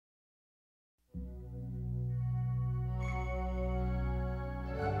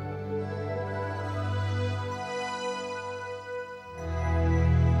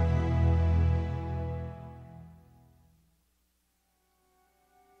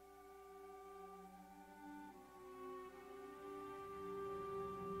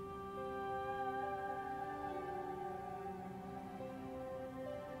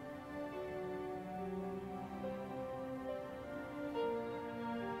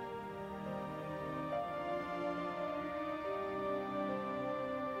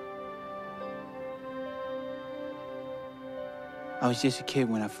I was just a kid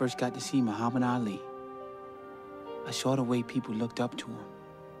when I first got to see Muhammad Ali. I saw the way people looked up to him.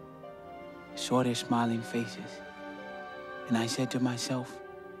 I saw their smiling faces. And I said to myself,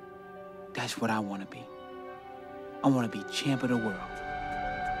 that's what I want to be. I want to be champ of the world.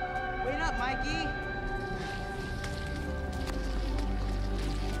 Wait up, Mikey.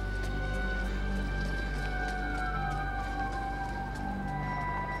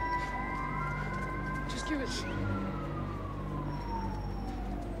 Just give it.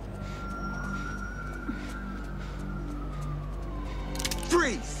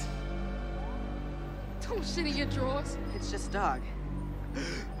 Freeze! Don't shit in your drawers. It's just dog.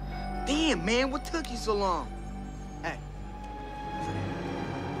 Damn, man, what took you so long? Hey.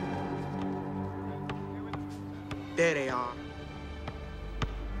 There they are.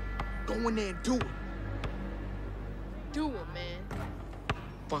 Go in there and do it. Do it, man.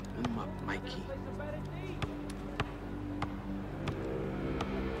 Fuck them up, Mikey.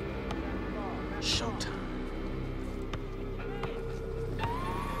 Showtime.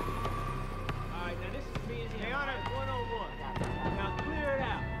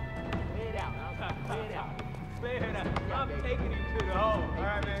 I'm taking him to the hole. All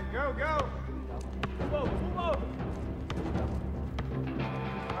right, man. Go, go. Move over, move over.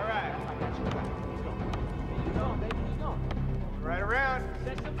 All right. He's going, baby. He's going. Right around.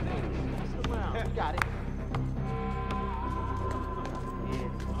 Set some things. Set some around. You got it.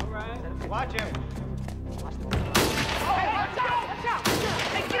 All right. Watch him. Watch the hey, watch out! Watch out!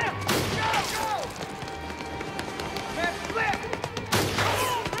 Hey, get him! Go, go! Man, flip!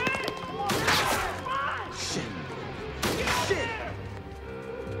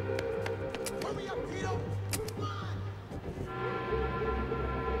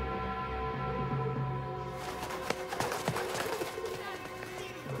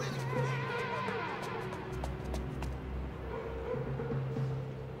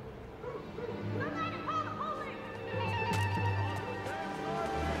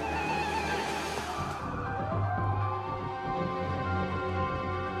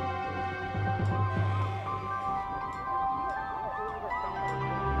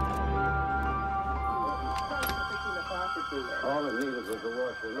 All it needed was a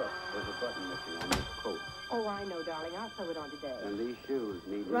washer. Look, there's a button missing on this coat. Oh, I know, darling. I'll sew it on today. And these shoes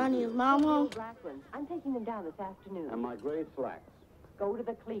need... Ronnie, is Mom home? Black ones. I'm taking them down this afternoon. And my gray slacks. Go to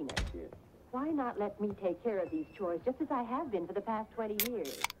the cleaner. Yes. Why not let me take care of these chores just as I have been for the past 20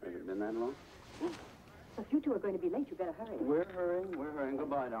 years? Has it been that long? If you two are going to be late, you better hurry. We're hurrying. We're hurrying.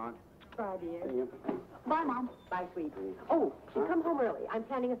 Goodbye, Don. Bye, dear. See you. Bye, Mom. Bye, sweet. Oh, she'll come home early. I'm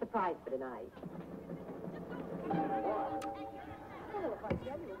planning a surprise for tonight.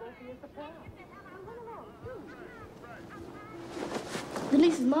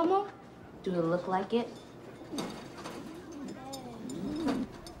 Denise's mama? Do it look like it?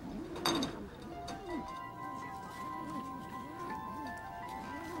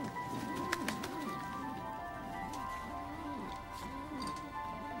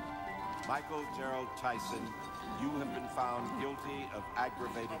 Michael Gerald TYSON, you have been found guilty of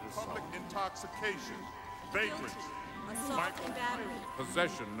aggravated assault. Public intoxication, vagrants, assault and battery,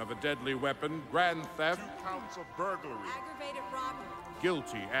 possession of a deadly weapon, grand theft, 2 counts of burglary, aggravated robbery,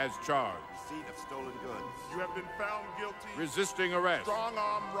 guilty as charged, receipt of stolen goods. You have been found guilty, resisting arrest,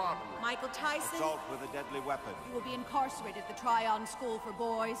 strong-arm robbery, Michael TYSON, assault with a deadly weapon. You will be incarcerated at the Tryon School for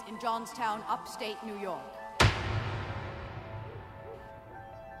Boys in Johnstown, upstate New York.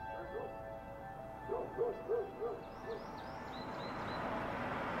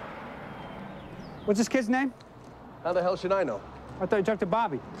 What's this kid's name? How the hell should I know? I thought you talked to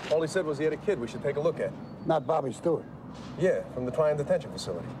Bobby. All he said was he had a kid we should take a look at. Not Bobby Stewart. Yeah, from the Tryon Detention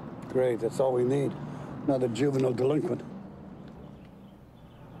Facility. Great, that's all we need. Another juvenile delinquent.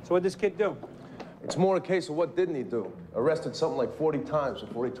 So what'd this kid do? It's more a case of what didn't he do. Arrested something like 40 times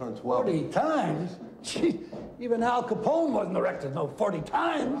before he turned 12. 40 times? Gee, even Al Capone wasn't arrested no 40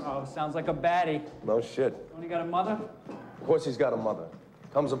 times. Oh, sounds like a baddie. No shit. Only got a mother? Of course he's got a mother.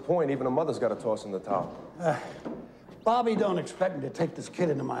 Comes a point, even a mother's got to toss in the towel. Bobby don't expect me to take this kid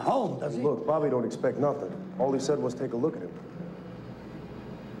into my home, does he? Look, Bobby don't expect nothing. All he said was take a look at him.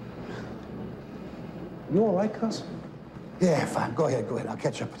 You all right, cuz? Yeah, fine. Go ahead, go ahead. I'll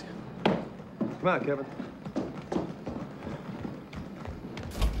catch up with you. Come on, Kevin.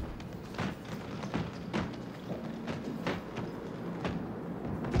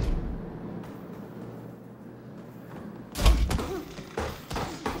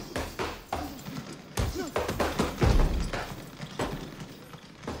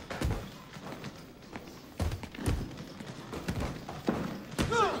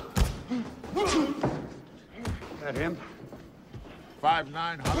 That him? 5'9",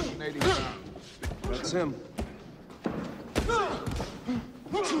 180 pounds. That's him.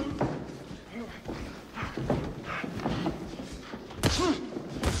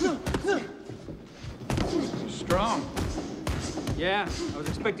 Strong. Yeah, I was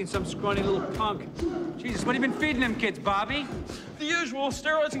expecting some scrawny little punk. Jesus, what have you been feeding them kids, Bobby? The usual,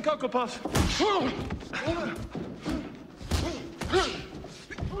 steroids and Cocoa Puffs.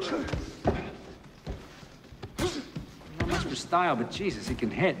 Not much for style, but Jesus, he can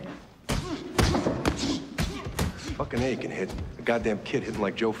hit. Fucking A, he can hit. A goddamn kid hitting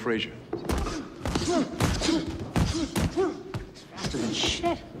like Joe Frazier. Faster than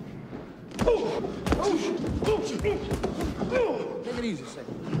shit. Take it easy, son.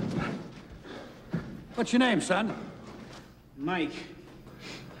 What's your name, son? Mike.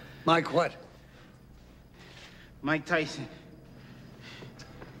 Mike what? Mike Tyson.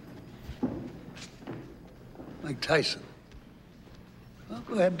 Mike Tyson. Well,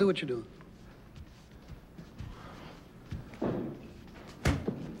 go ahead and do what you're doing.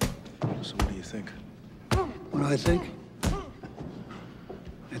 So what do you think? What do I think?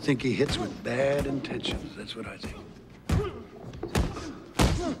 I think he hits with bad intentions. That's what I think.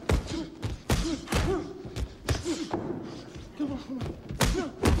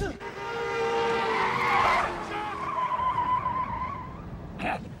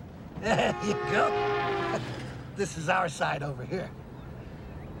 There you go. This is our side over here.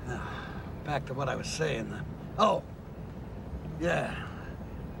 Now, back to what I was saying. Oh, yeah.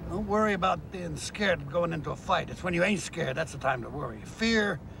 Don't worry about being scared of going into a fight. It's when you ain't scared, that's the time to worry.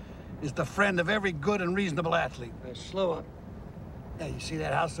 Fear is the friend of every good and reasonable athlete. Now, slow up. Yeah, you see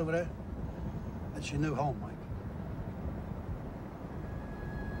that house over there? That's your new home, Mike.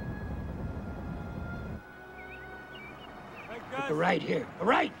 Take the right here. The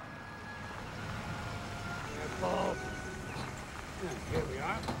right! Careful. Yeah, here we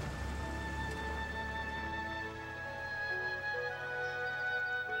are.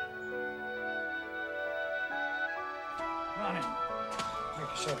 Run in. Make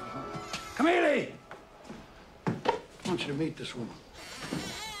yourself at home. Come here, Lee. I want you to meet this woman.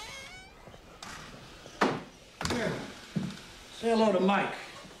 Here. Say hello to Mike.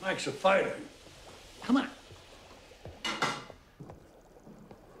 Mike's a fighter. Come on.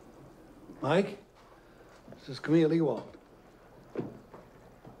 Mike, this is Camille Ewald.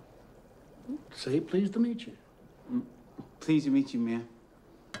 Say pleased to meet you. Pleased to meet you, man.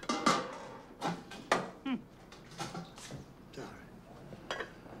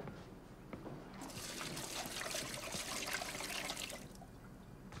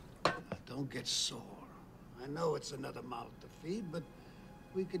 Don't get sore. I know it's another mouth to feed, but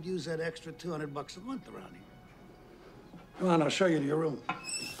we could use that extra $200 a month around here. Come on, I'll show you to your room.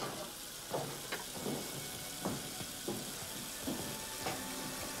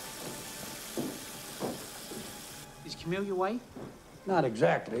 Is Camille your wife? Not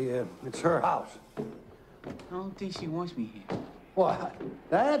exactly. It's her house. I don't think she wants me here. What?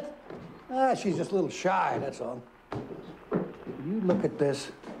 That? She's just a little shy, that's all. You look at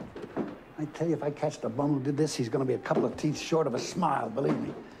this. I tell you, if I catch the bum who did this, he's gonna be a couple of teeth short of a smile, believe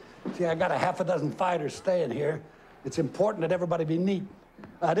me. See, I got a half a dozen fighters staying here. It's important that everybody be neat.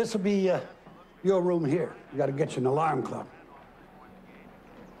 This will be your room here. You gotta get you an alarm clock.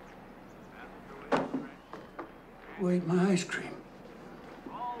 Who ate my ice cream?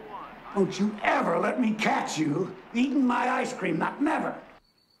 Don't you ever let me catch you eating my ice cream, not never.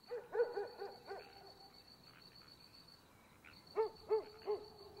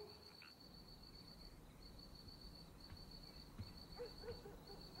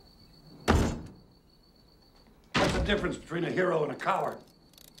 What's the difference between a hero and a coward?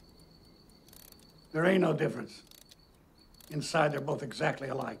 There ain't no difference. Inside, they're both exactly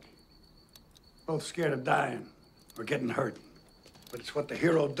alike. Both scared of dying or getting hurt. But it's what the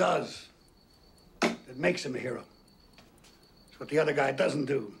hero does that makes him a hero. It's what the other guy doesn't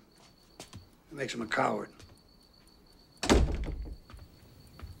do that makes him a coward.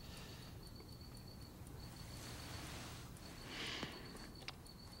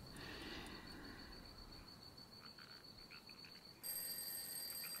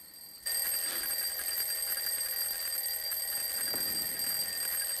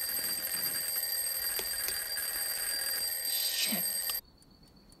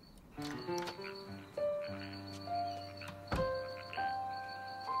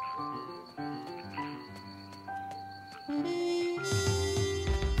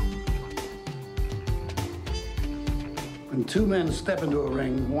 When two men step into a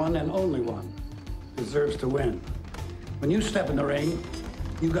ring, one and only one deserves to win. When you step in the ring,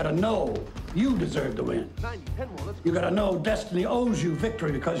 you gotta know You deserve to win. You gotta know destiny owes you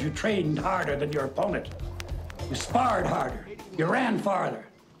victory because you trained harder than your opponent. You sparred harder. You ran farther.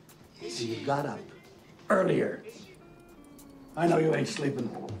 And you got up earlier. I know you ain't sleeping.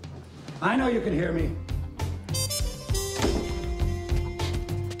 I know you can hear me.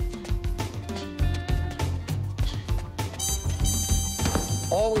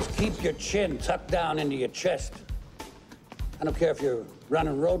 Always keep your chin tucked down into your chest. I don't care if you're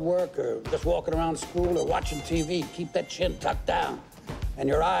running road work or just walking around school or watching TV. Keep that chin tucked down and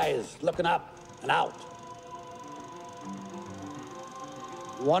your eyes looking up and out.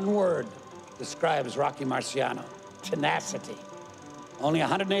 One word describes Rocky Marciano: tenacity. Only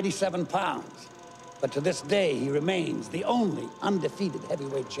 187 pounds, but to this day, he remains the only undefeated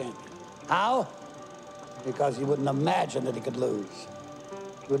heavyweight champion. How? Because he wouldn't imagine that he could lose.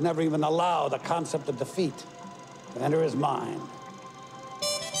 He would never even allow the concept of defeat to enter his mind.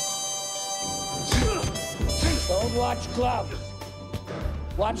 Don't watch gloves.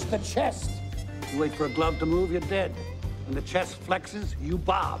 Watch the chest. You wait for a glove to move, you're dead. When the chest flexes, you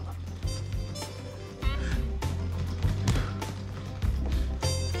bob.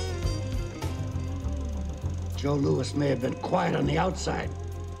 Joe Louis may have been quiet on the outside,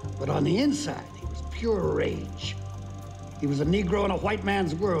 but on the inside, he was pure rage. He was a Negro in a white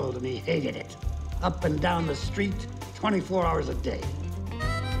man's world, and he hated it. Up and down the street, 24 hours a day.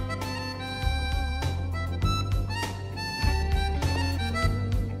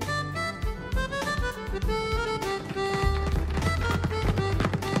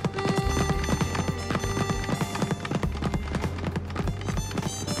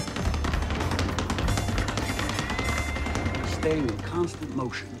 Staying in constant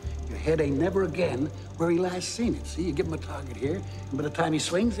motion. Your head ain't never again where he last seen it. See, you give him a target here, and by the time he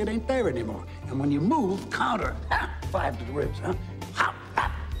swings, it ain't there anymore. And when you move, counter. Ha! 5 to the ribs, huh? Ha!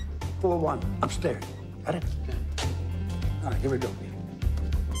 Ha! 4-1, upstairs. Got it? All right, here we go.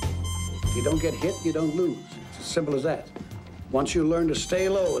 If you don't get hit, you don't lose. It's as simple as that. Once you learn to stay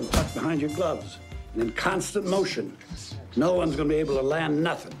low and tuck behind your gloves, and in constant motion, no one's gonna be able to land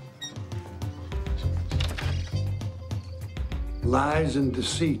nothing. Lies and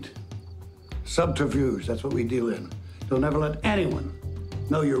deceit. Subterfuge, that's what we deal in. You'll never let anyone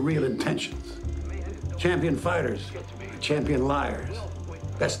know your real intentions. Champion fighters, champion liars.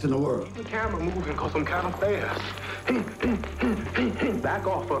 Best in the world. The camera moving because I'm kind of fast. Back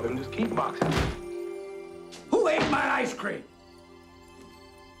off of him, just keep boxing. Who ate my ice cream?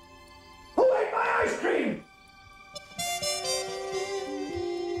 Who ate my ice cream?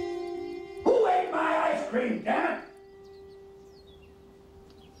 Who ate my ice cream, damn it?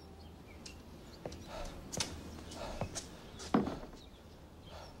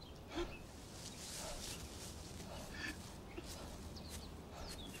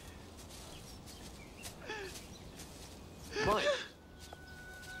 Mike.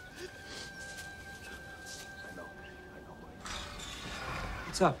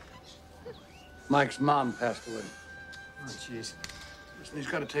 What's up? Mike's mom passed away. Oh, jeez. Listen, he's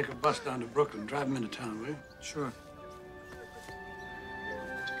got to take a bus down to Brooklyn. Drive him into town, will you? Sure.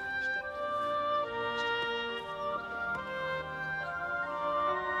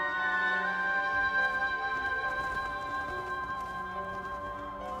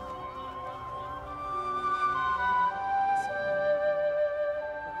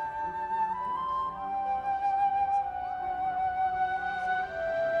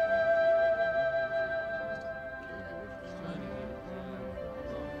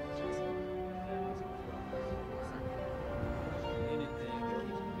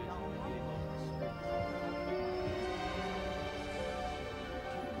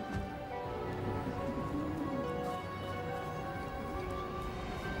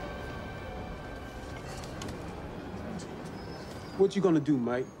 What you gonna do,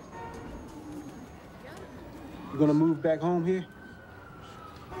 Mike? You gonna move back home here?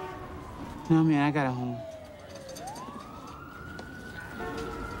 No, man, I got a home.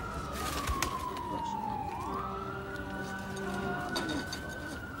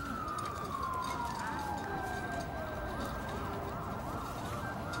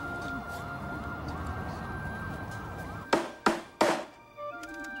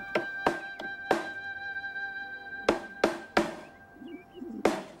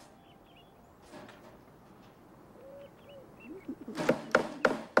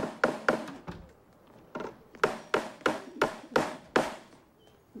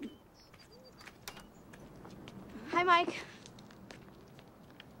 Hi, Mike.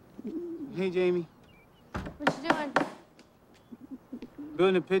 Hey, Jamie. What you doing?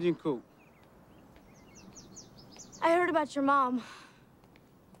 Building a pigeon coop. I heard about your mom.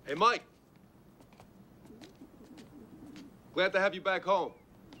 Hey, Mike. Glad to have you back home.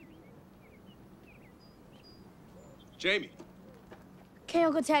 Jamie. Okay,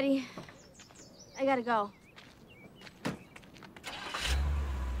 Uncle Teddy. I gotta go.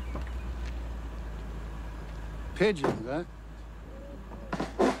 Pigeons, huh?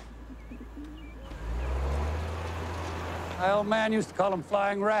 My old man used to call them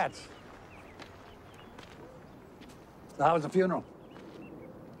flying rats. So how was the funeral?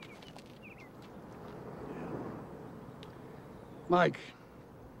 Mike,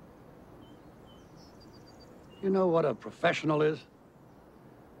 you know what a professional is?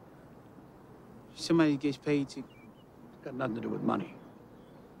 Somebody gets paid to... It's got nothing to do with money.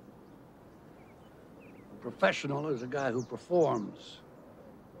 A professional is a guy who performs,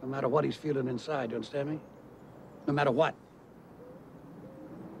 no matter what he's feeling inside, you understand me? No matter what.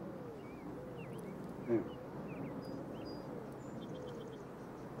 Yeah.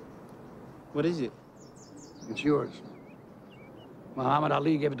 What is it? It's yours. Muhammad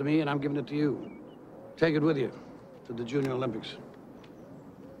Ali gave it to me, and I'm giving it to you. Take it with you to the Junior Olympics.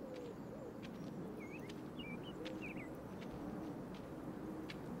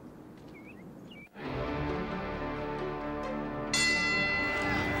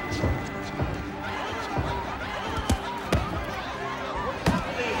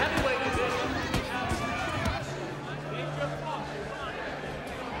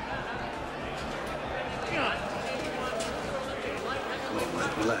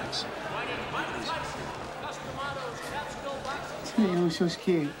 Relax. I'm so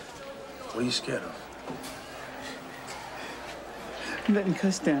scared. What are you scared of? I'm letting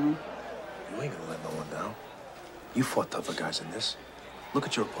Cuss down. You ain't gonna let no one down. You fought tougher guys than this. Look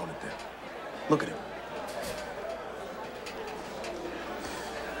at your opponent there. Look at him.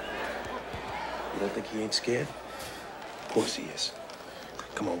 You don't think he ain't scared? Of course he is.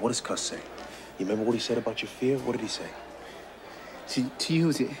 Come on, what does Cuss say? You remember what he said about your fear? What did he say? To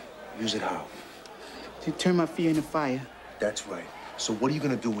use it. Use it how? To turn my fear into fire. That's right. So what are you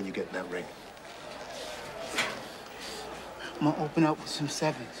gonna do when you get in that ring? I'm gonna open up with some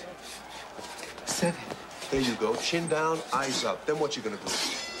sevens. 7. There you go. Chin down, eyes up. Then what you gonna do?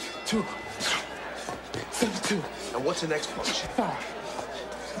 2. 7, 2. And what's the next punch?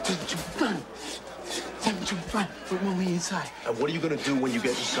 5. 2, 2, 1. 7, 2, 1. With one way inside. And what are you gonna do when you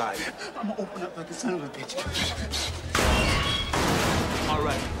get inside? I'm gonna open up like a son of a bitch. All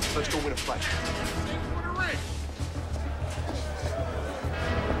right, let's go win a fight.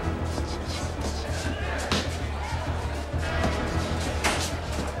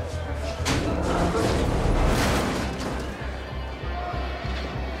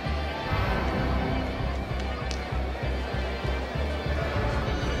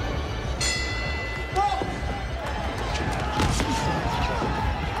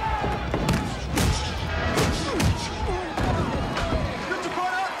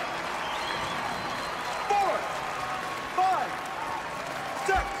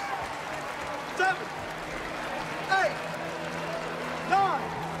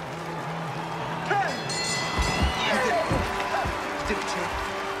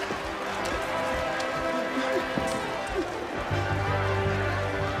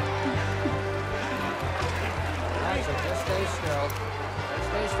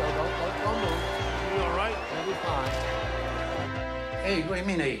 Hey, what do you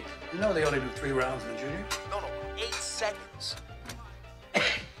mean 8? You know they only do 3 rounds in the junior. No, 8 seconds.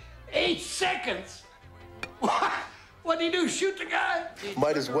 8 seconds? What? What did he do, shoot the guy?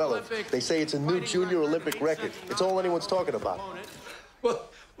 Might as well have. They say it's a new junior Olympic record. It's all anyone's talking about. Well,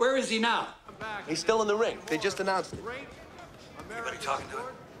 where is he now? He's still in the ring. They just announced it. Anybody talking to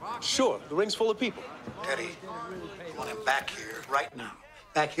him? Sure, the ring's full of people. Teddy, I want him back here right now.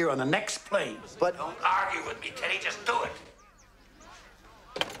 Back here on the next plane. But don't argue with me, Teddy. Just do it.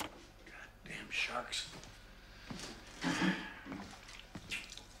 Goddamn sharks.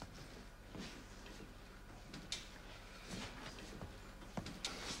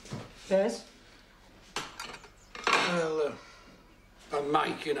 Yes? Well,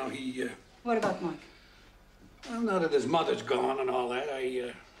 Mike, you know, he, What about Mike? Well, now that his mother's gone and all that,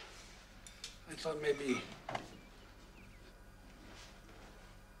 I thought maybe...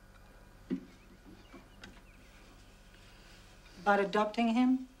 About adopting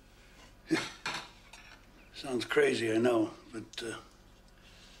him? Sounds crazy, I know, but,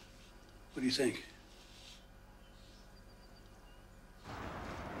 what do you think?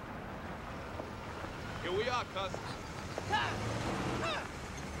 Here we are, Cuss.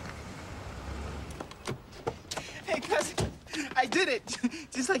 Hey, cousin, I did it,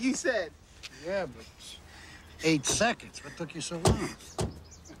 just like you said. Yeah, but 8 seconds. What took you so long?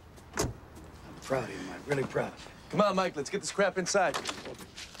 I'm proud of you, Mike. Really proud of you. Come on, Mike, let's get this crap inside. I've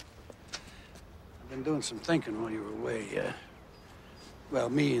been doing some thinking while you were away. Well,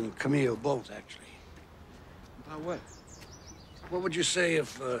 me and Camille both, actually. About what? What would you say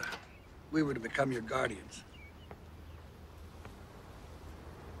if we were to become your guardians?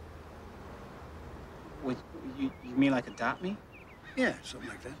 What, you mean like adopt me? Yeah, something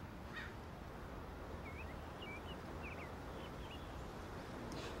like that.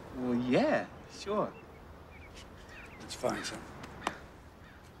 Well, yeah, sure. That's fine, son.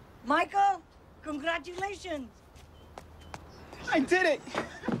 Michael, congratulations. I did it!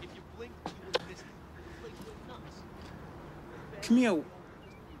 Camille,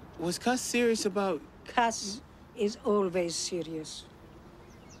 was Cuss serious about... Cuss is always serious.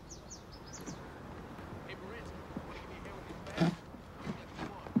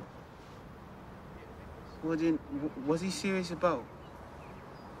 Well, then, was he serious about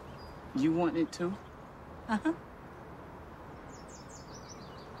you wanting it too? Uh-huh.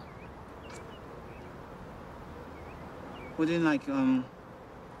 Well, then, like,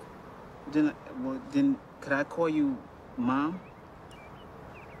 then could I call you Mom?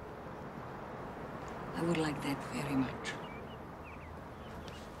 I would like that very much.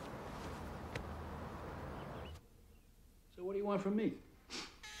 So what do you want from me?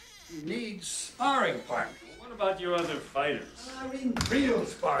 He needs sparring partners. What about your other fighters? I mean, real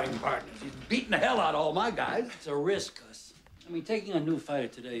sparring partners. He's beating the hell out of all my guys. It's a risk, Gus. I mean, taking a new fighter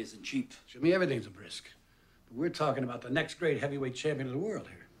today isn't cheap. Jimmy, everything's a risk. But we're talking about the next great heavyweight champion of the world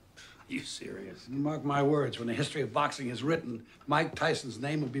here. Are you serious? You mark my words, when the history of boxing is written, Mike Tyson's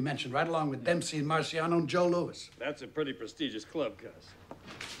name will be mentioned right along with Dempsey and Marciano and Joe Louis. That's a pretty prestigious club, Gus.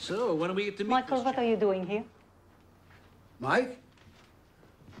 So, when do we get to meet Michael, what are you doing here? Mike?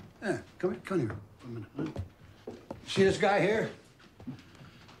 Yeah, come here for a minute. Huh? See this guy here?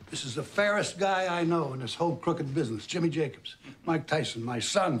 This is the fairest guy I know in this whole crooked business, Jimmy Jacobs. Mike Tyson, my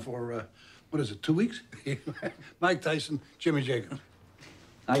son for, what is it, 2 weeks? Mike Tyson, Jimmy Jacobs.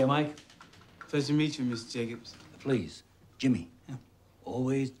 Hiya, Mike. Pleasure to meet you, Mr. Jacobs. Please, Jimmy.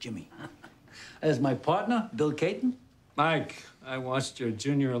 Always Jimmy. As my partner, Bill Caton. Mike, I watched your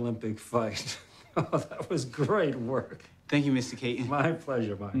Junior Olympic fight. Oh, that was great work. Thank you, Mr. Caton. My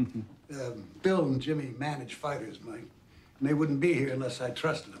pleasure, Mike. Bill and Jimmy manage fighters, Mike. And they wouldn't be here unless I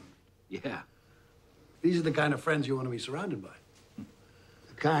trusted them. Yeah. These are the kind of friends you want to be surrounded by.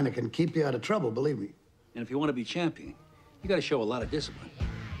 The kind that can keep you out of trouble, believe me. And if you want to be champion, you got to show a lot of discipline.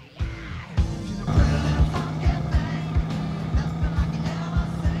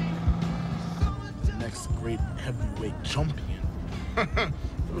 The next great heavyweight champion.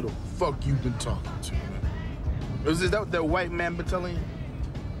 Who the fuck you been talking to, man? Is that what that white man been telling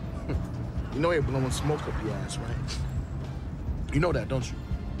you? You know you're blowing smoke up your ass, right? You know that, don't you?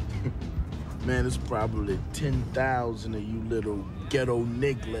 Man, there's probably 10,000 of you little ghetto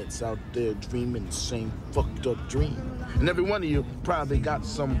nigglets out there dreaming the same fucked up dream. And every one of you probably got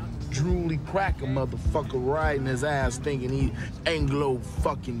some drooly cracker motherfucker riding his ass thinking he Anglo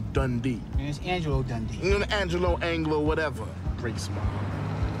fucking Dundee. And it's Angelo Dundee. You know, Angelo, Anglo, whatever. Great smile.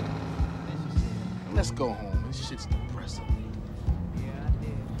 Let's go home. This shit's depressing.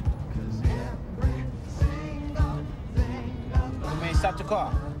 Hey, man, stop the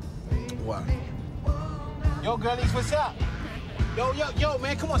car. Why? Yo, girlies, what's up? Yo,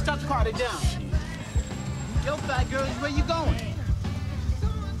 man, come on, stop the car. They're down. Yo, fat girlies, where you going?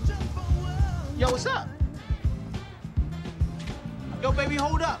 Yo, what's up? Yo, baby,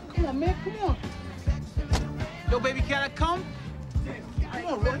 hold up. Come on, man, come on. Yo, baby, can I come? Come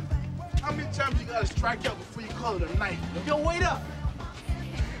on, Roy. How many times you gotta strike out before you call it a night? Yo, wait up.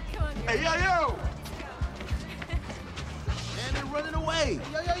 Hey, yo! Man, they're running away.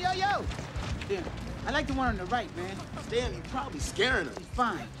 Yo. Damn, I like the one on the right, man. Damn, you're probably scaring them. He's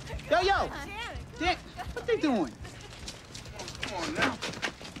fine. Yo. Damn, what they doing? Come on now.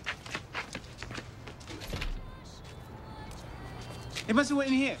 They must have went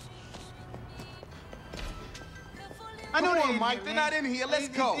in here. I know Come they're on, Mike. in They're here, not in here. Let's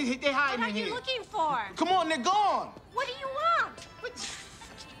go. They hiding in here. What are you looking for? Come on, they're gone. What do you want?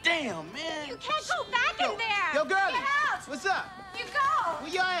 Damn, man. You can't go back in there. Yo, girlie. Get out. What's up? You go.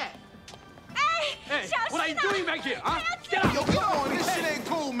 Where y'all at? Hey, what are you doing back here, huh? Get out. Yo, come on. This shit ain't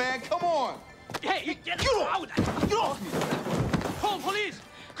cool, man. Come on. Hey, get out! Get off me! Call police!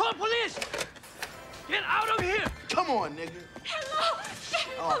 Call police! Get out of here! Come on, nigga. Hello.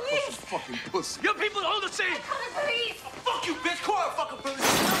 Oh, Police. fucking pussy. Your people all the same! Call the police. Fuck you, bitch. Call a fucking police.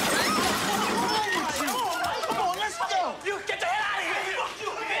 Come on, let's go. You get the hell out of here! Fuck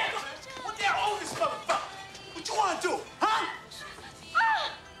you, man. What the hell own this motherfucker? What you want to do, huh?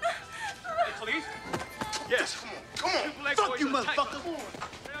 Police? Yes. Come on.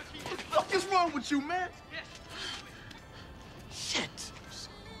 you, man. Shit.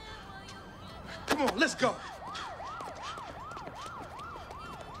 Come on, let's go.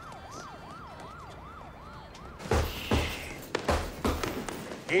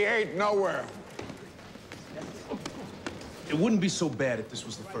 He ain't nowhere. It wouldn't be so bad if this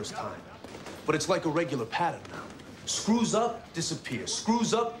was the first time. But it's like a regular pattern now. Screws up, disappears.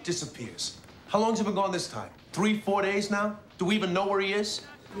 Screws up, disappears. How long's he been gone this time? 3, 4 days now? Do we even know where he is?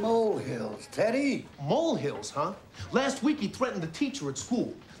 Molehills, Teddy. Molehills, huh? Last week he threatened the teacher at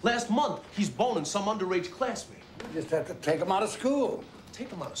school. Last month he's boning some underage classmate. You just have to take him out of school. Take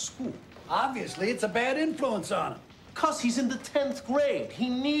him out of school? Obviously, it's a bad influence on him. Cuz he's in the 10th grade. He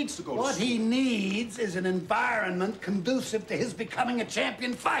needs to go to school. What he needs is an environment conducive to his becoming a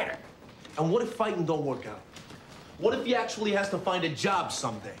champion fighter. And what if fighting don't work out? What if he actually has to find a job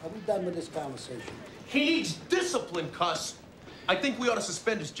someday? Are we done with this conversation? He needs discipline, Cus. I think we ought to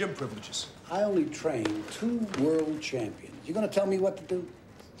suspend his gym privileges. I only trained 2 world champions. You gonna tell me what to do?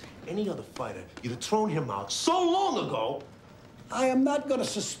 Any other fighter, you'd have thrown him out so long ago. I am not gonna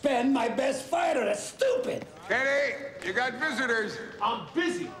suspend my best fighter. That's stupid. Kenny, you got visitors. I'm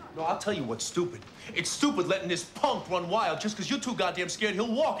busy. No, I'll tell you what's stupid. It's stupid letting this punk run wild just because you're too goddamn scared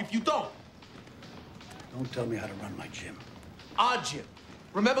he'll walk if you don't. Don't tell me how to run my gym. Our gym.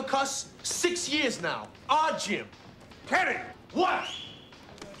 Remember, Cus? 6 years now. Our gym. Kenny, What?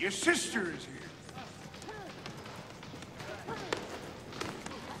 your sister is here.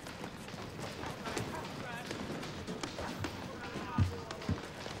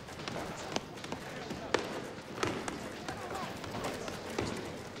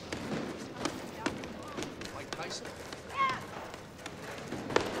 Mike Tyson?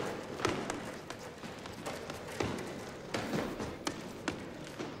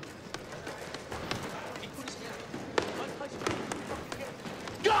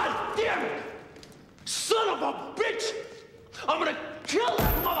 God damn it! Son of a bitch! I'm gonna kill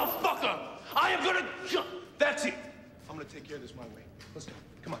that motherfucker! I am gonna kill... That's it. I'm gonna take care of this my way. Let's go.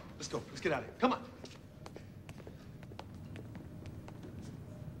 Come on. Let's go. Let's get out of here. Come on.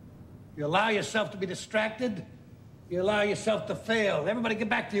 You allow yourself to be distracted, you allow yourself to fail. Everybody get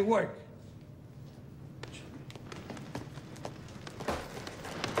back to your work.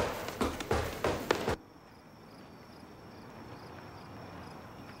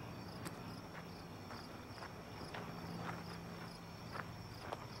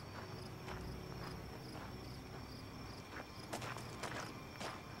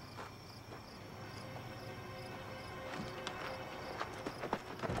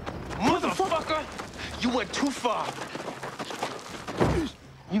 Motherfucker! You went too far.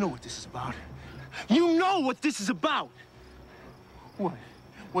 You know what this is about. You know what this is about! What?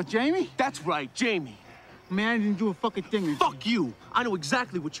 What, Jamie? That's right, Jamie. Man, I didn't do a fucking thing. Fuck you! I know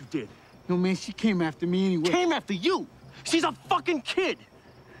exactly what you did. No, man, she came after me anyway. Came after you? She's a fucking kid!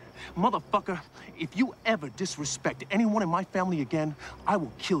 Motherfucker, if you ever disrespect anyone in my family again, I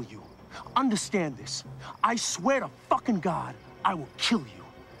will kill you. Understand this. I swear to fucking God, I will kill you.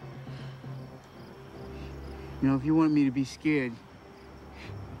 You know, if you want me to be scared,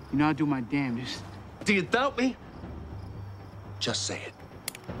 you know, I'll do my damnedest. Do you doubt me? Just say it.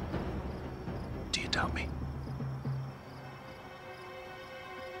 Do you doubt me?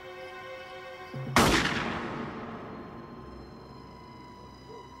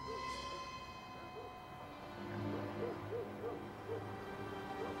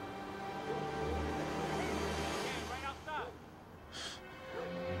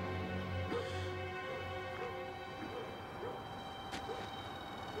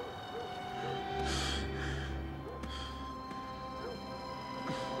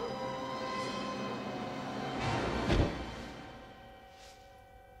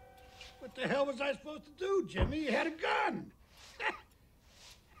 What the hell was I supposed to do, Jimmy? You had a gun.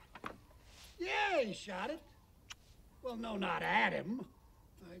 Yeah, he shot it. Well, no, not at him.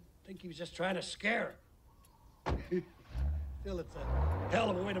 I think he was just trying to scare him. Still, it's a hell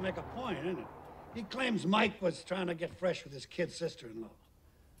of a way to make a point, isn't it? He claims Mike was trying to get fresh with his kid sister-in-law.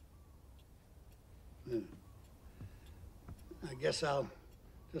 Yeah. I guess I'll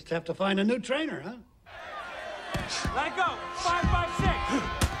just have to find a new trainer, huh? Let it go.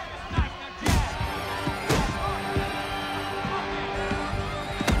 5-5-6.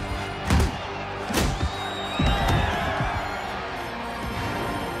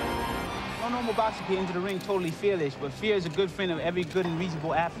 No normal boxer can enter the ring totally fearless, but fear is a good friend of every good and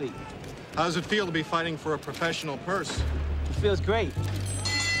reasonable athlete. How does it feel to be fighting for a professional purse? It feels great.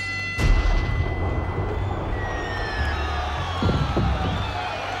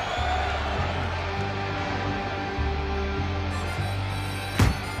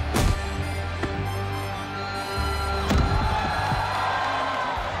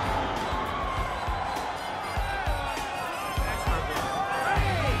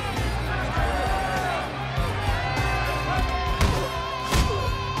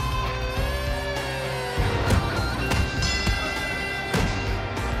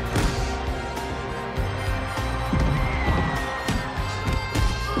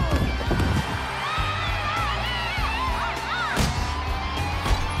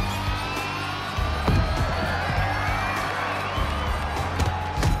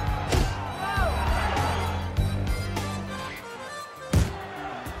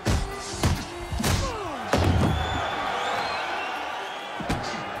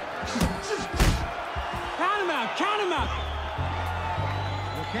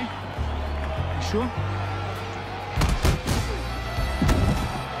 okay? You sure?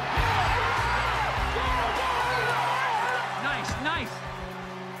 Nice.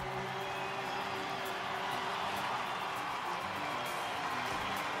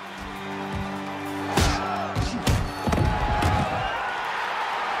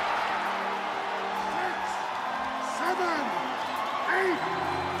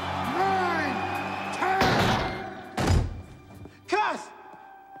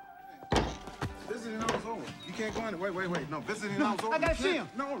 Visiting hours over. You can't go in there. Wait. No, visiting hours over. I gotta see him.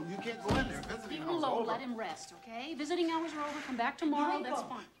 No, you can't go in there. Visiting Leave him hours alone. over. Let him rest, okay? Visiting hours are over. Come back tomorrow. That's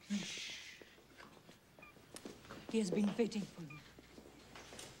fine. He has been waiting for you.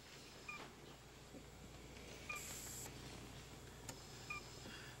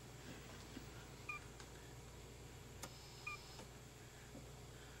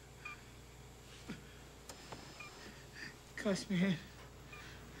 Cuss, man.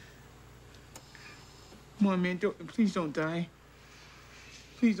 Come on, man. Please don't die.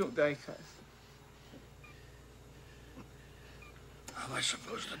 Please don't die, Cuss. How am I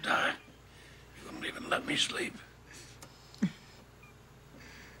supposed to die? You wouldn't even let me sleep.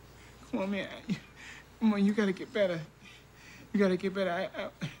 Come on, man. Come on, you gotta get better. You gotta get better.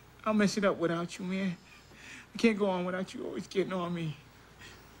 I'll mess it up without you, man. I can't go on without you always getting on me.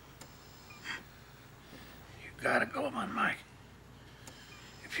 You gotta go on, Mike.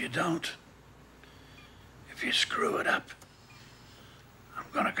 If you don't, if you screw it up, I'm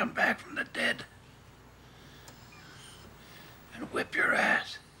gonna come back from the dead and whip your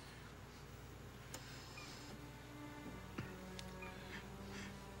ass.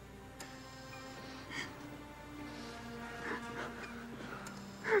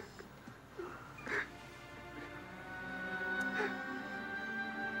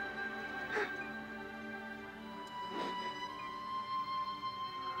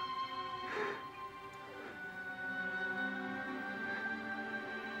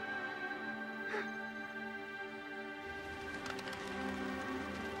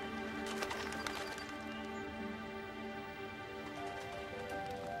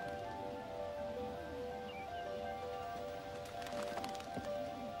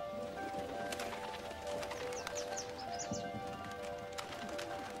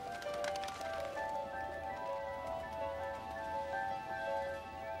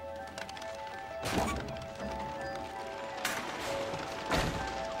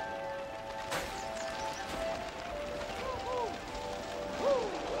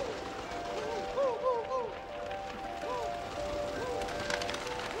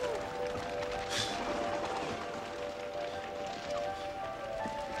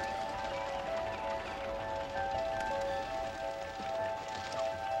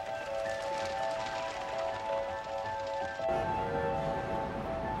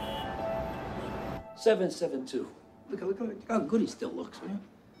 $772. Look how good he still looks, man.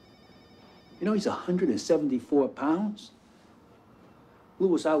 You know, he's 174 pounds.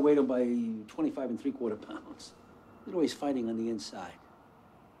 Lewis outweighed him by 25 3/4 pounds. He's always fighting on the inside.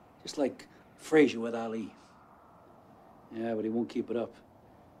 Just like Frazier with Ali. Yeah, but he won't keep it up.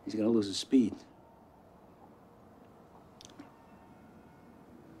 He's gonna lose his speed.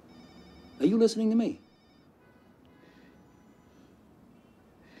 Are you listening to me?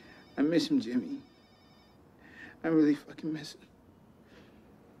 I miss him, Jimmy. I really fucking miss him.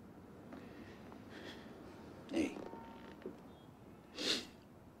 Hey.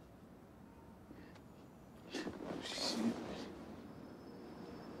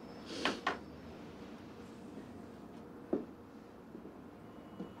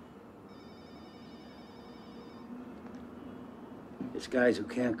 It's guys who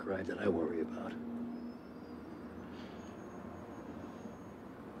can't cry that I worry about.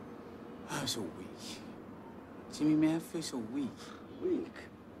 I'm so weak. Jimmy, man, I feel so weak. Weak?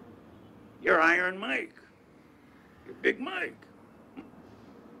 You're Iron Mike. You're Big Mike.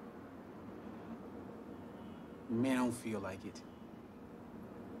 Man, I don't feel like it.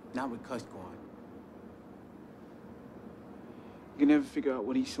 Not with Cuss gone. You can never figure out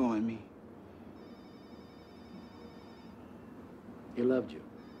what he saw in me. He loved you.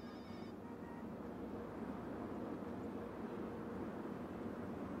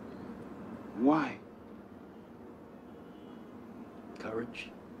 Why? Courage.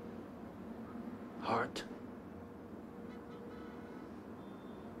 Heart.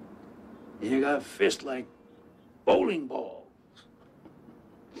 You got fists like bowling balls.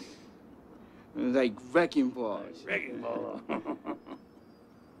 Like wrecking balls. Wrecking balls.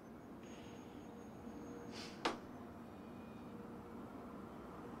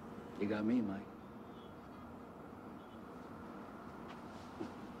 You got me, Mike.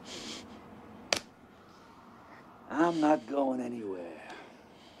 I'm not going anywhere.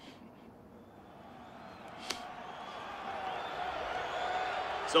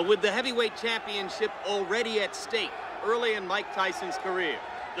 So with the heavyweight championship already at stake early in Mike Tyson's career,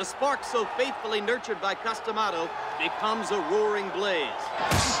 the spark so faithfully nurtured by Customado becomes a roaring blaze.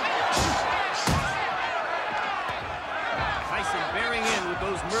 Tyson bearing in with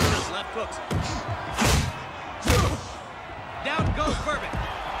those murderous left hooks. Down goes Berbick.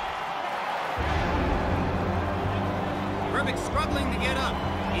 Berbick struggling to get up.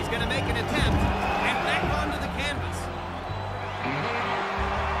 He's going to make an attempt and back onto the canvas.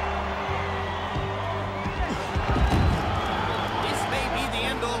 This may be the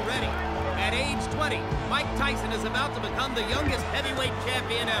end already. At age 20, Mike Tyson is about to become the youngest heavyweight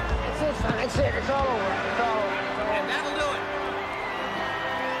champion ever. That's it, son. That's it. It's all over. It's all over. And that'll do it.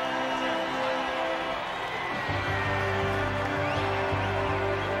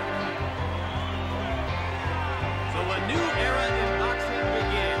 So a new era in boxing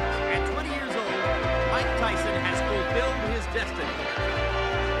begins. At 20 years old, Mike Tyson has fulfilled his destiny.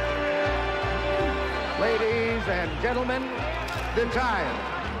 Ladies and gentlemen, the time.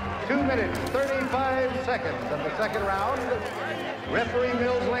 2 minutes, 35 seconds of the second round. Referee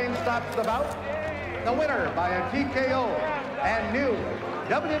Mills Lane stops the bout. The winner by a TKO and new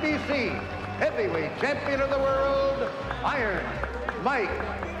WBC heavyweight champion of the world, Iron Mike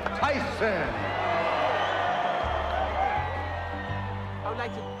Tyson. I would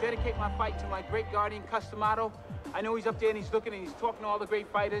like to dedicate my fight to my great guardian, Customado. I know he's up there and he's looking and he's talking to all the great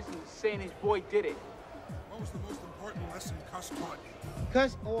fighters and he's saying his boy did it. What was the most important lesson Cus taught you?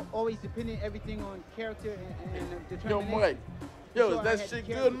 Cus always depending everything on character and determination. Yo, Mike. Yo, is that shit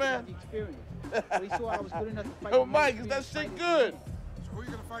good, man? So he saw I was good enough to fight. Yo, Mike, is that shit good? So who are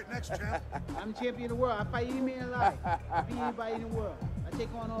you gonna fight next, champ? I'm champion of the world. I fight any man alive. I beat anybody in the world. I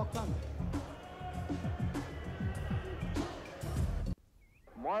take on all comers.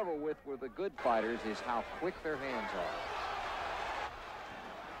 Marvel with the good fighters is how quick their hands are.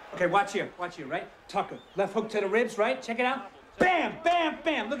 Okay, watch here, right? Tucker, left hook to the ribs, right? Check it out. Bam, bam,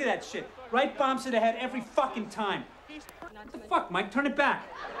 bam. Look at that shit. Right bombs to the head every fucking time. What the fuck, Mike? Turn it back.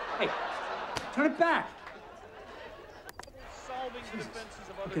 Hey, turn it back. Jesus.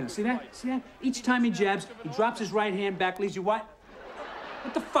 Okay, see that? See that? Each time he jabs, he drops his right hand back, leaves you what?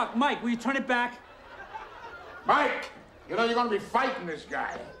 What the fuck, Mike? Will you turn it back? Mike, you know you're gonna be fighting this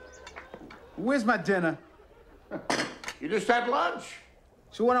guy. Where's my dinner? You just had lunch.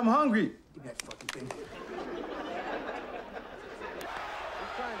 So when I'm hungry. Give me that fucking thing. He's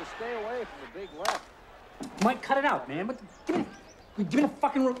trying to stay away from the big left. Mike, cut it out, man. What the, give me the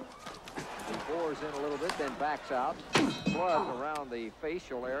fucking... He bores in a little bit, then backs out. Blood around the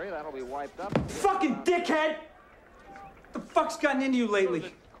facial area. That'll be wiped up. Fucking dickhead! What the fuck's gotten into you lately?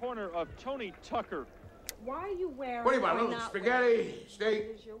 The corner of Tony Tucker. Why are you wearing? What do you want, a little spaghetti,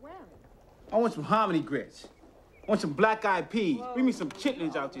 steak? You're wearing. I want some hominy grits. I want some black-eyed peas. Bring me some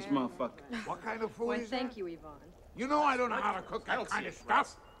chitlins out this motherfucker. What kind of food Why, is that? thank you, Yvonne. You know I don't know how to cook that kind of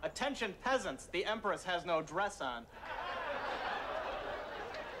stuff. Attention, peasants. The Empress has no dress on.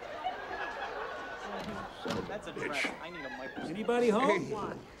 That's a dress. I need a microscope. Anybody home?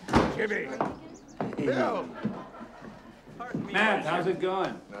 Jimmy. Bill. Matt, how's it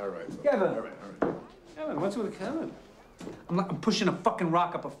going? All right. Kevin. All right. Kevin, what's with Kevin? I'm pushing a fucking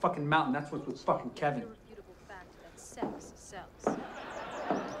rock up a fucking mountain. That's what's with fucking Kevin. Sex sells.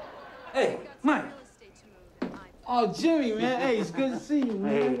 Hey, Mike. Oh, Jimmy, man. Hey, it's good to see you,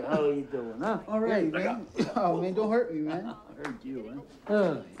 man. Hey, how you doing, huh? All right, man. Oh, man, don't hurt me, man. I heard you,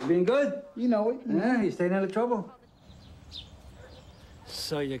 You been good? You know it. Yeah, you staying out of trouble?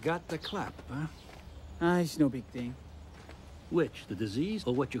 So you got the clap, huh? It's no big thing. Which, the disease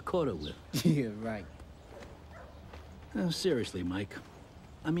or what you caught her with? Yeah, right. No, seriously, Mike.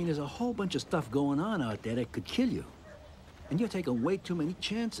 I mean, there's a whole bunch of stuff going on out there that could kill you. And you're taking way too many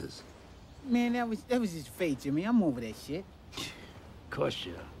chances. Man, that was just fate, Jimmy. I'm over that shit. Of course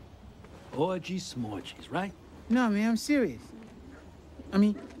you are. Orgies, smorgies, right? No, man, I'm serious. I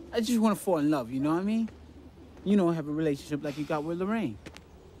mean, I just want to fall in love, you know what I mean? You know, have a relationship like you got with Lorraine.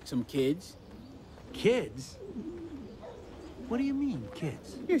 Some kids. Kids? What do you mean,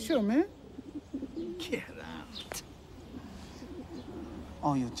 kids? Yeah, sure, man. Get out.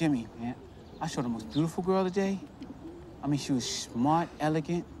 Oh, yo, Jimmy, man. I saw the most beautiful girl today. I mean, she was smart,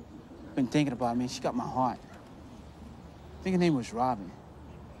 elegant. Been thinking about her, man. She got my heart. I think her name was Robin.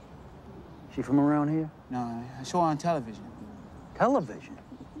 She from around here? No, I saw her on television. Television?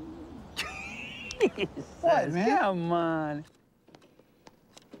 What, man? Come on.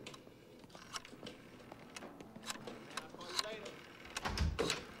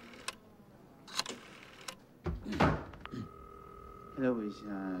 Hello, is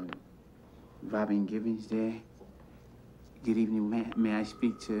Robin Gibbons there? Good evening, may I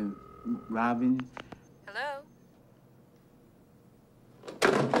speak to Robin? Hello?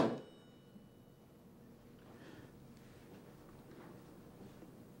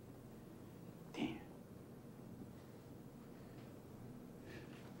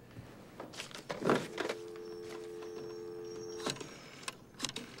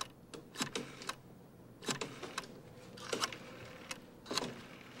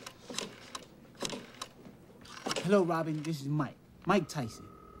 Hello, Robin, this is Mike Tyson.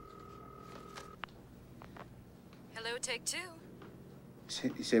 Hello, take two.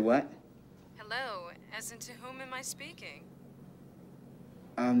 Say what? Hello, as in to whom am I speaking?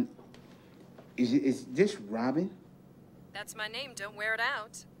 Is this Robin? That's my name, don't wear it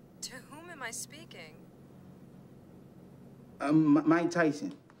out. To whom am I speaking? Mike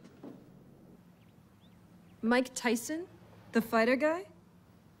Tyson. Mike Tyson? The fighter guy?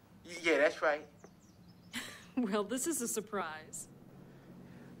 Yeah, that's right. Well, this is a surprise.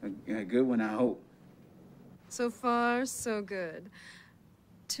 A good one, I hope. So far, so good.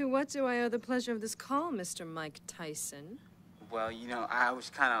 To what do I owe the pleasure of this call, Mr. Mike Tyson? Well, you know, I was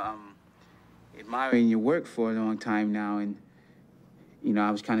kind of admiring your work for a long time now, and you know, I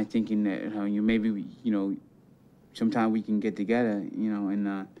was kind of thinking that you maybe sometime we can get together,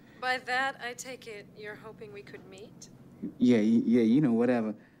 and. By that, I take it you're hoping we could meet? Yeah,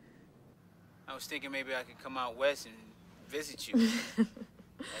 whatever. I was thinking maybe I could come out west and visit you.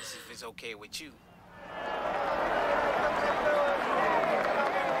 That's if it's okay with you.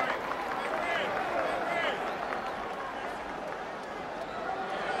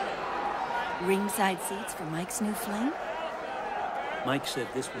 Ringside seats for Mike's new fling? Mike said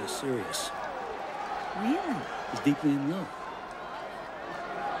this was serious. Really? He's deeply in love.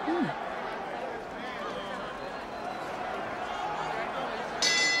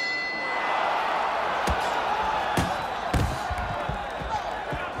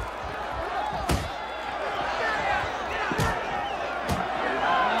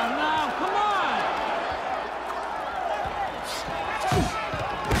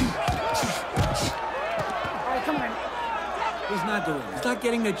 He's not doing it. He's not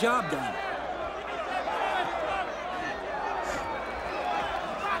getting the job done.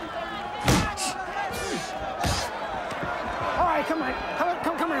 All right, come on.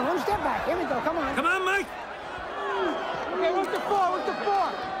 Come on. One step back. Here we go. Come on. Come on, Mike. Okay, what's the four? What's the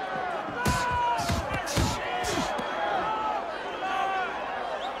four?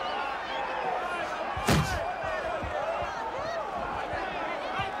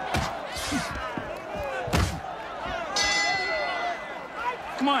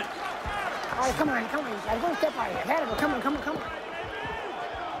 Come on. All right, come on. You gotta go step out here. Gotta go. Come on.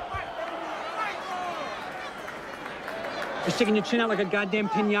 You're sticking your chin out like a goddamn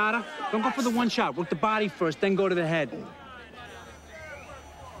pinata? Don't go for the one shot. Work the body first, then go to the head.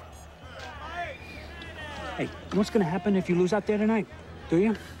 Hey, you know what's gonna happen if you lose out there tonight? Do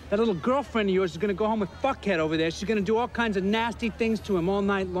you? That little girlfriend of yours is gonna go home with fuckhead over there. She's gonna do all kinds of nasty things to him all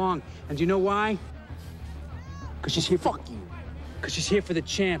night long. And do you know why? Because she's here for... Fuck you. Because she's here for the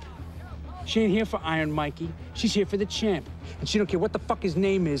champ. She ain't here for Iron Mikey. She's here for the champ. And she don't care what the fuck his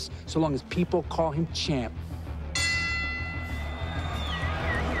name is, so long as people call him champ.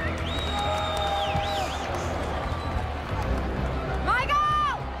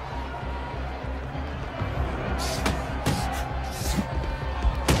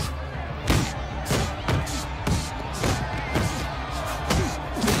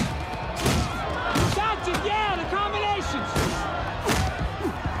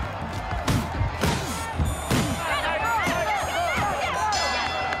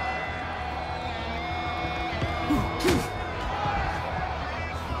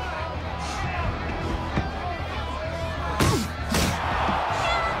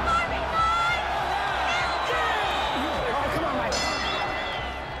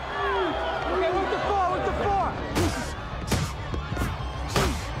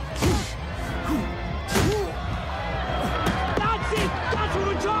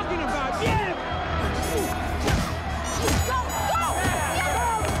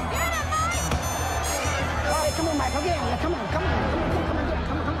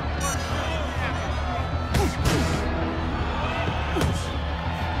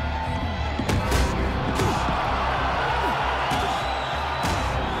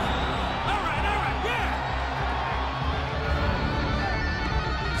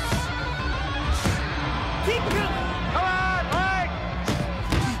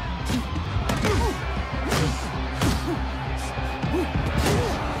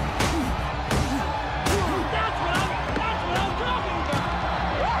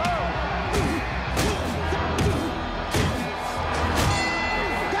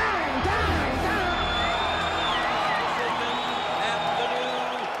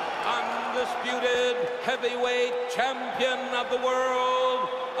 heavyweight champion of the world,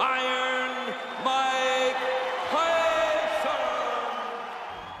 Iron Mike Tyson.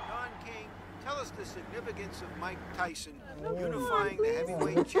 Don King, tell us the significance of Mike Tyson unifying the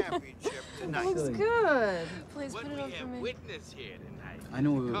heavyweight championship tonight. Looks good. Please put it on for me. Witness here tonight. I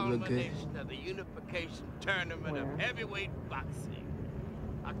know it would look good. Culmination of the unification tournament of heavyweight boxing.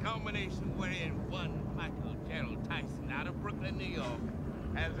 A culmination wherein one Michael Gerald Tyson out of Brooklyn, New York,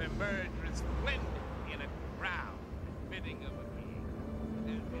 has emerged resplendent in a crown fitting of a king.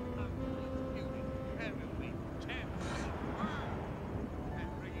 As the undisputed heavyweight champion of the world. And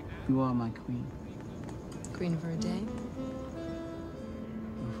bringing down You are my queen. Queen for a day?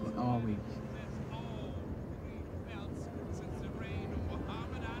 For always.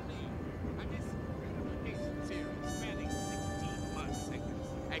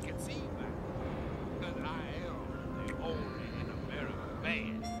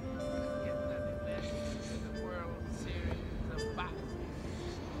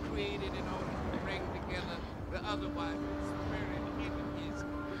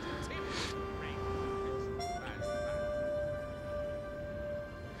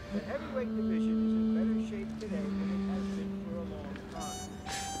 The heavyweight division is in better shape today than it has been for a long time.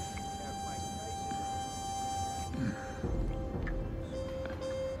 We have Mike Tyson.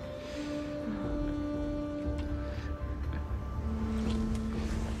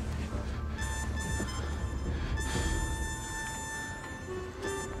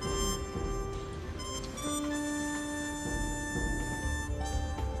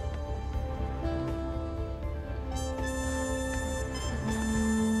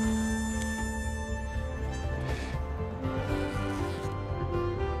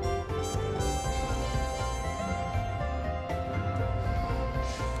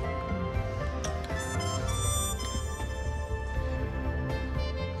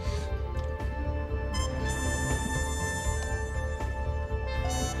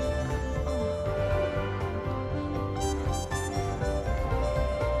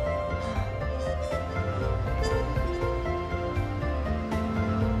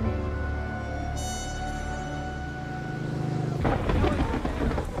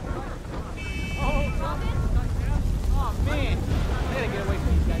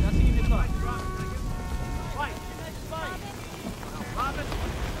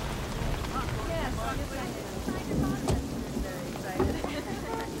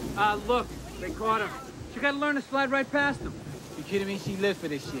 Look, they caught him. You gotta learn to slide right past him. You kidding me? She lived for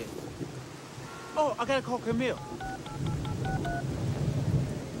this shit. Oh, I gotta call Camille.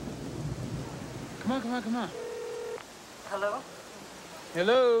 Come on, come on, come on. Hello?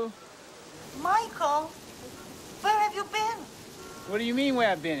 Hello? Michael, where have you been? What do you mean where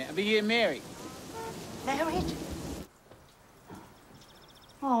I've been? I've been getting married. Married?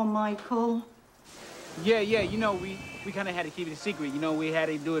 Oh, Michael. Yeah, you know, we kind of had to keep it a secret. You know, we had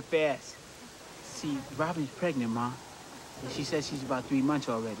to do it fast. See, Robin's pregnant, Ma. And she says she's about 3 months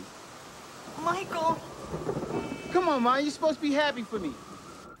already. Michael. Come on, Ma. You're supposed to be happy for me.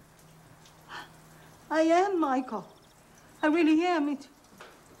 I am, Michael. I really am.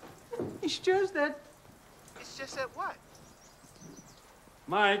 It's just that... It's just that what?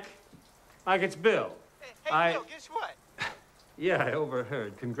 Mike, it's Bill. Hey, Bill, guess what? Yeah, I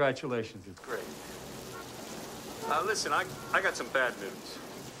overheard. Congratulations, it's great. Listen, I got some bad news.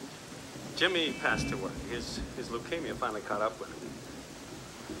 Jimmy passed away. His leukemia finally caught up with him.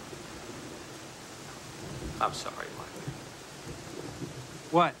 I'm sorry, Mike.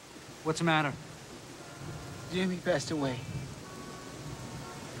 What? What's the matter? Jimmy passed away.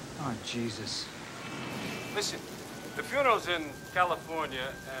 Oh, Jesus. Listen, the funeral's in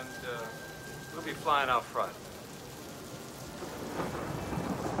California, and we'll be flying out front.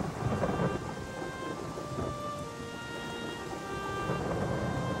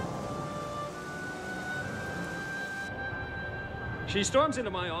 She storms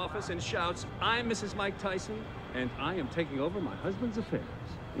into my office and shouts, "I'm Mrs. Mike Tyson, and I am taking over my husband's affairs."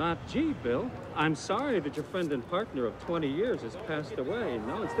 Not, "Gee, Bill, I'm sorry that your friend and partner of 20 years has passed away."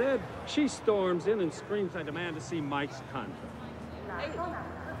 No, instead, she storms in and screams, "I demand to see Mike's contract."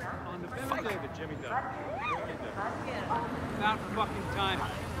 On the very day that Jimmy died. About fucking time.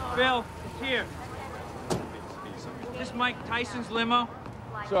 Bill, it's here. Is this Mike Tyson's limo?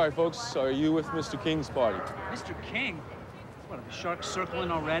 Sorry, folks. Are you with Mr. King's party? Mr. King? What, are the sharks circling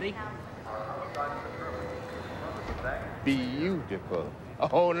already? Beautiful.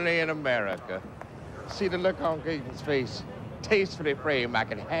 Only in America. See the look on King's face? Tastefully framed, I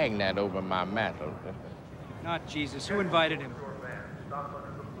can hang that over my mantle. Not Jesus. Who invited him?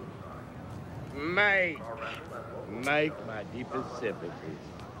 Mike. Mike, my deepest sympathies.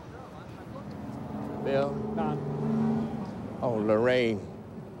 Bill? Don. Oh, Lorraine.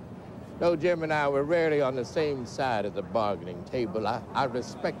 Though Jim and I were rarely on the same side of the bargaining table, I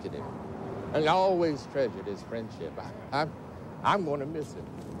respected him. And I always treasured his friendship. I'm going to miss him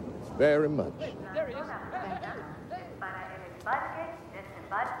very much. There he is.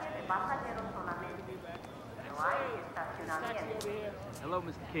 Hello,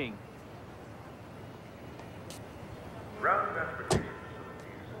 Mr. King. Ground transportation.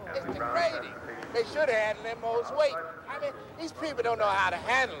 Mr. Grady, they should have had limos wait. I mean, these people don't know how to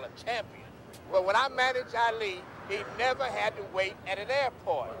handle a champion. Well, when I managed Ali, he never had to wait at an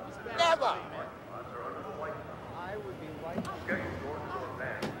airport. Never.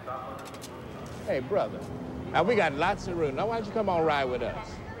 Hey, brother. Now, we got lots of room. Now, why don't you come on ride with us?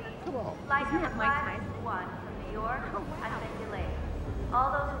 Come on. Flight 521 from New York has been delayed. All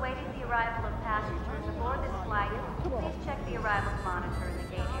those awaiting the arrival of passengers aboard this flight, please check the arrivals monitor in the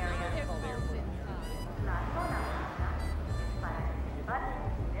gate area.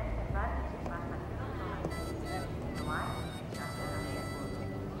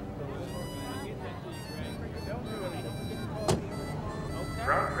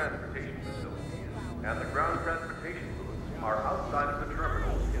 Ground transportation facilities and the ground transportation booths are outside of the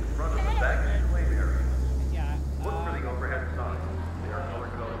terminals in front of the baggage claim area. Look for the overhead signs. They are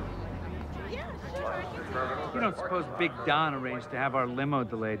color-coded. You don't suppose Big Don arranged to have our limo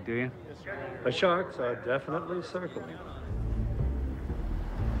delayed, do you? The sharks are definitely circling.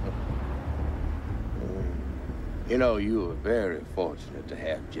 You know, you were very fortunate to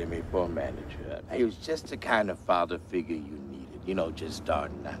have Jimmy for manager. He was just the kind of father figure you needed, you know, just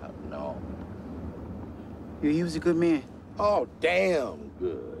starting out and all. Yeah, he was a good man. Oh, damn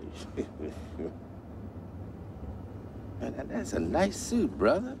good. And that's a nice suit,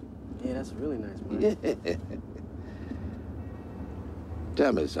 brother. Yeah, that's really nice, man. Yeah.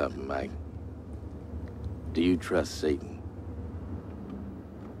 Tell me something, Mike. Do you trust Satan?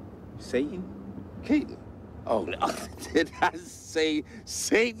 Satan? Keaton. Oh, no. Did I say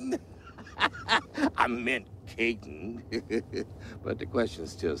Satan? I meant Keaton. But the question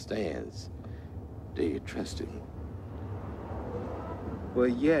still stands. Do you trust him? Well,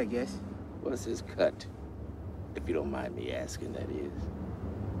 yeah, I guess. What's his cut? If you don't mind me asking, that is.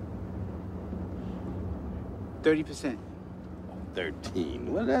 30%.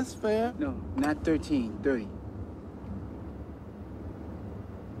 13. Well, that's fair. No, not 13, 30.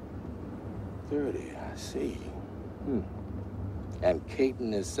 30, I see. And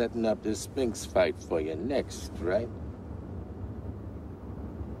Caton is setting up this Sphinx fight for you next, right?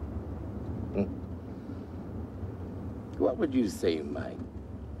 What would you say, Mike?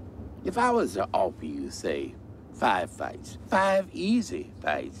 If I was to offer you, say, 5 fights, 5 easy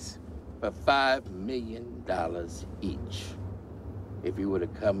fights, for $5 million each, if you were to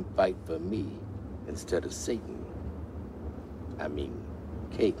come fight for me instead of Satan, I mean,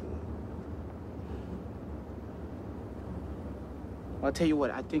 Caton. I'll tell you what,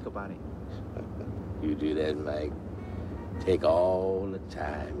 I think about it. You do that, Mike. Take all the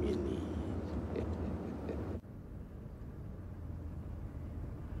time you need.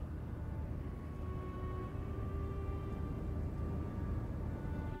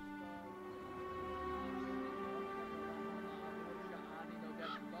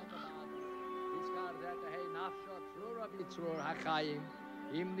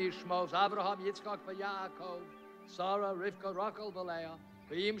 Im Nishmos Abraham Yitzchak Yaakov Sarah Rivka Rachel Valea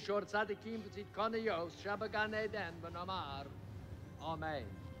V'im Shor Tzadikim V'tzit Koneyos Shabagan Eden V'Namar Amen.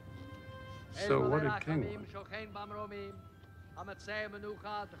 So what did King want?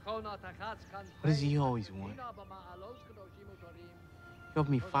 What does he always want? He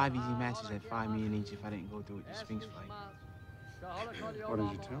offered me 5 easy matches at $5 million each if I didn't go through with the Sphinx fight. What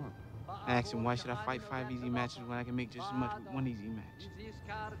did you tell him? I asked him, why should I fight 5 easy matches when I can make just as much with 1 easy match?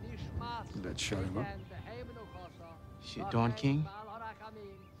 Did that shut him up? Shit, Don King?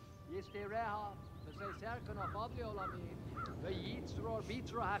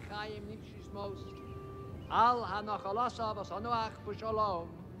 Al hanachalasa v'sanuach b'shalom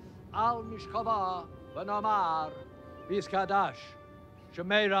al mishkava v'namar v'yiskadash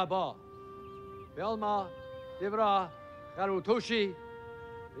shemei rabah v'elma divra charutushi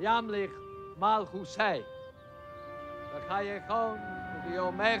v'yamlich malchusei v'chayechon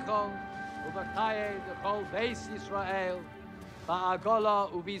v'yomechon v'chaye d'chol beis Yisrael v'agola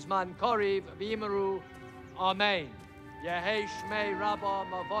u'vizman koriv v'yimeru Amen. Yehei Shmei Rabba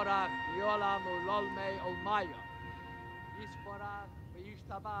Mavorach Yolam Ulolmei Olmaya. Yisporach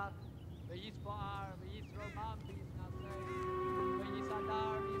v'yishtabach v'yispoar v'yisromam v'yisnasei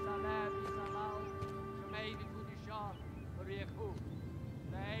v'yisadar v'yisaler v'yisalal Shmei v'kudisha v'riechu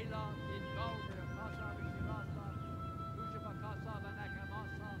Ve'ela v'yinko v'rechasa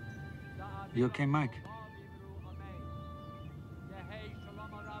You okay, Mike?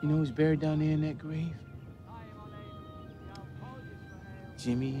 You know who's buried down there in that grave?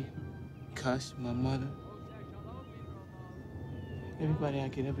 Jimmy, Cuss, my mother. Everybody I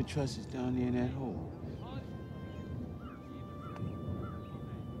could ever trust is down there in that hole.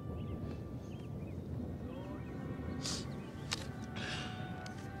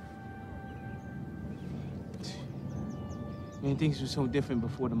 Man, things were so different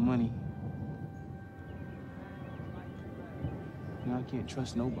before the money. Now I can't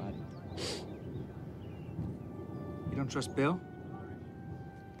trust nobody. You don't trust Bill?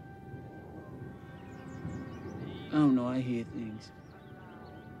 I don't know, I hear things.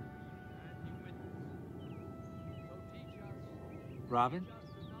 Robin?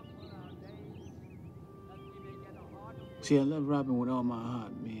 See, I love Robin with all my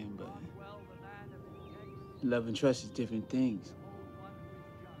heart, man, but love and trust is different things.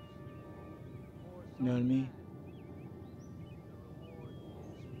 You know what I mean?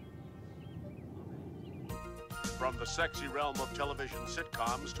 From the sexy realm of television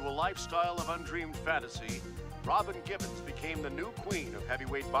sitcoms to a lifestyle of undreamed fantasy, Robin Givens became the new queen of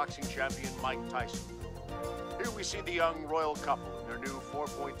heavyweight boxing champion Mike Tyson. Here we see the young royal couple in their new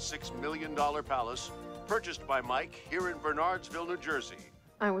 $4.6 million palace, purchased by Mike here in Bernardsville, New Jersey.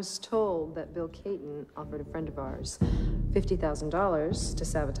 I was told that Bill Caton offered a friend of ours $50,000 to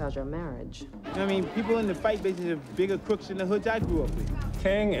sabotage our marriage. I mean, people in the fight business are bigger crooks than the hoods I grew up with.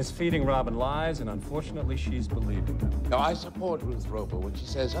 King is feeding Robin lies, and unfortunately, she's believing them. Now, I support Ruth Roper when she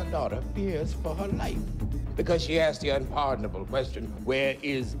says her daughter fears for her life because she asked the unpardonable question, where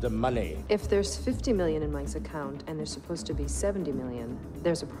is the money? If there's $50 million in Mike's account and there's supposed to be $70 million,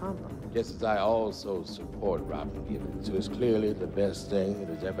 there's a problem. Just as I also support Robin Givens, who is clearly the best thing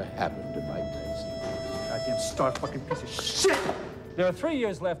that has ever happened to Mike Tyson. Goddamn star-fucking piece of shit! There are 3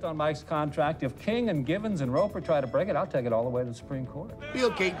 years left on Mike's contract. If King and Givens and Roper try to break it, I'll take it all the way to the Supreme Court.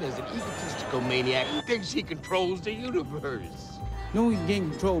 Bill Caton is an egotistical maniac who thinks he controls the universe. No, he can gain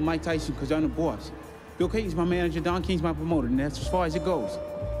control of Mike Tyson because I'm the boss. Bill Caton's my manager, Don King's my promoter, and that's as far as it goes.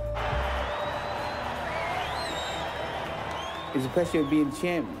 It's a pressure of being the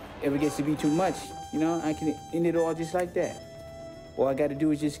champion. If it gets to be too much, you know, I can end it all just like that. All I got to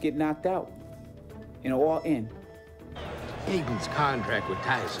do is just get knocked out. You know, all in. Caton's contract with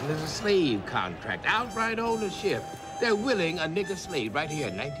Tyson is a slave contract, outright ownership. They're willing a nigger slave right here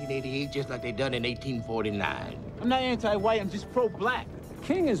in 1988, just like they done in 1849. I'm not anti-white, I'm just pro-black.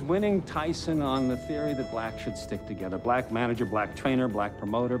 King is winning Tyson on the theory that black should stick together. Black manager, black trainer, black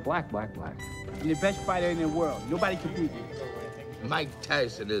promoter, black, black, black. I'm the best fighter in the world. Nobody can beat me. Mike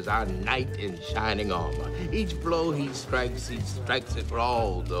Tyson is our knight in shining armor. Each blow he strikes it for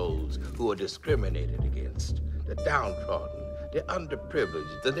all those who are discriminated against. The downtrodden, the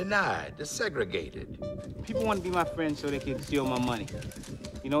underprivileged, the denied, the segregated. People want to be my friends so they can steal my money.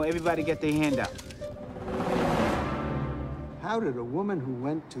 You know, everybody get their hand out. How did a woman who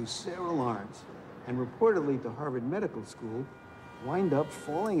went to Sarah Lawrence and reportedly to Harvard Medical School wind up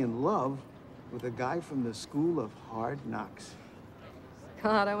falling in love with a guy from the School of Hard Knocks?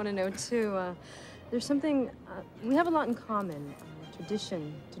 God, I want to know, too. There's something, we have a lot in common.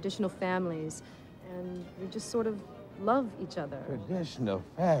 Tradition, traditional families, and we just sort of love each other. Traditional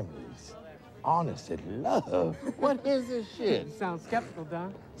families. Honest love. What is this shit? You sound skeptical,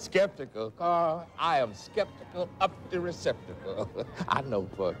 Don. Skeptical, Carl. I am skeptical up the receptacle. I know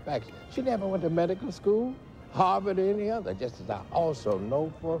for a fact she never went to medical school, Harvard, or any other, just as I also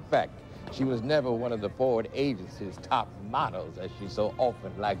know for a fact she was never one of the Ford agency's top models, as she so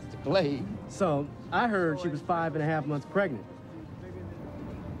often likes to claim. So, I heard she was 5.5 months pregnant.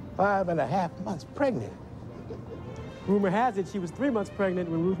 5.5 months pregnant? Rumor has it she was 3 months pregnant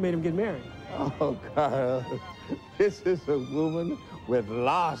when Ruth made him get married. Oh, Carl, this is a woman with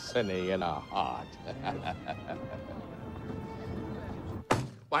larceny in her heart.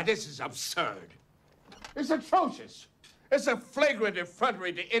 Why, this is absurd. It's atrocious. It's a flagrant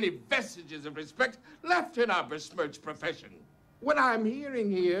effrontery to any vestiges of respect left in our besmirched profession. What I'm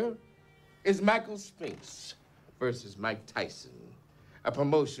hearing here is Michael Spinks versus Mike Tyson. A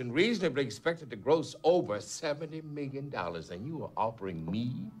promotion reasonably expected to gross over $70 million, and you are offering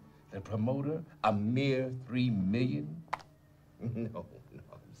me, the promoter, a mere $3 million? No,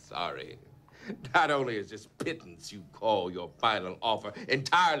 I'm sorry. Not only is this pittance you call your final offer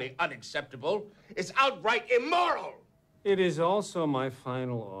entirely unacceptable, it's outright immoral. It is also my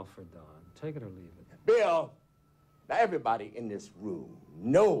final offer, Don. Take it or leave it. Bill, now everybody in this room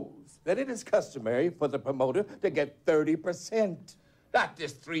knows that it is customary for the promoter to get 30%. Not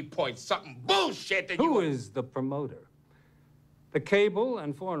this 3-point-something bullshit that Who is the promoter? The cable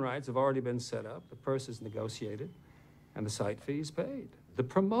and foreign rights have already been set up, the purse is negotiated, and the site fee is paid. The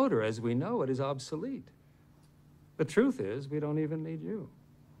promoter, as we know it, is obsolete. The truth is, we don't even need you.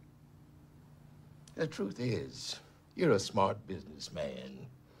 The truth is, you're a smart businessman.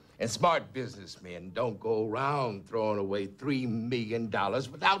 And smart businessmen don't go around throwing away $3 million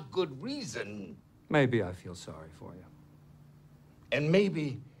without good reason. Maybe I feel sorry for you. And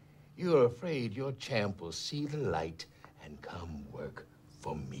maybe you're afraid your champ will see the light and come work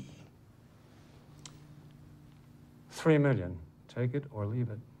for me. $3 million. Take it or leave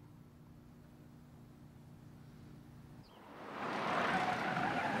it.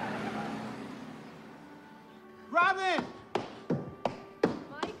 Robin!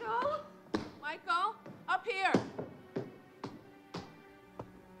 Michael? Michael? Up here!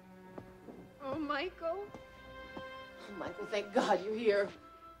 Oh, Michael. Oh, Michael, thank God you're here.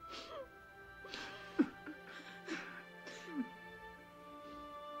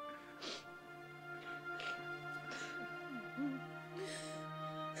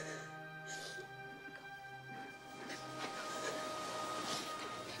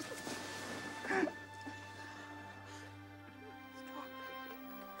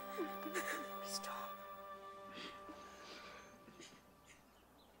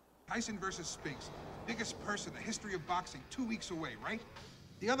 Tyson versus Spinks. Biggest purse in the history of boxing, 2 weeks away, right?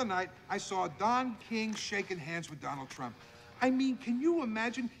 The other night, I saw Don King shaking hands with Donald Trump. I mean, can you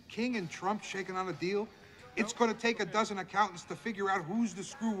imagine King and Trump shaking on a deal? It's gonna take a dozen accountants to figure out who's the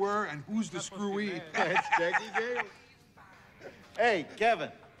screwer and who's the screwee. That's Jackie Gale. Hey, Kevin,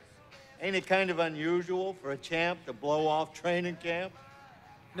 ain't it kind of unusual for a champ to blow off training camp?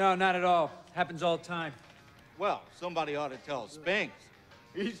 No, not at all. Happens all the time. Well, somebody ought to tell Spinks.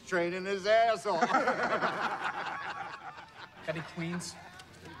 He's training his ass off. Got any queens?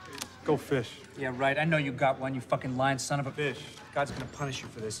 Go fish. Yeah, right. I know you got one, you fucking lying son of a bitch. God's gonna punish you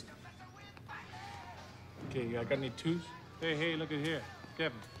for this. Okay, I got any twos? Hey, look at here.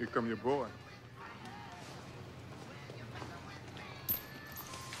 Kevin, here come your boy.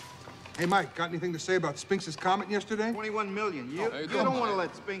 Hey, Mike, got anything to say about Spinks' comment yesterday? 21 million. You don't want to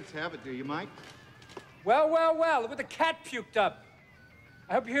let Spinks have it, do you, Mike? Well, look what the cat puked up.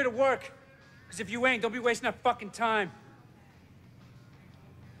 I hope you're here to work. Because if you ain't, don't be wasting our fucking time.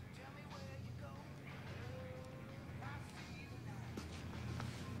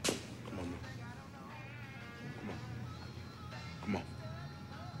 Come on, man. Come on.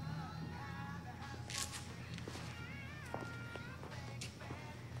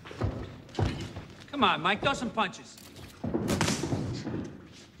 Come on, Mike, throw some punches.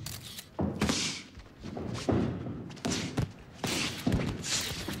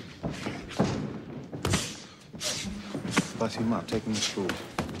 Bust him up, take him to school.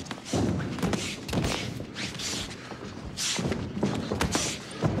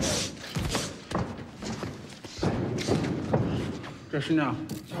 Just now.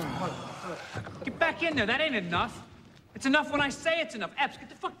 Get back in there. That ain't enough. It's enough when I say it's enough. Epps, get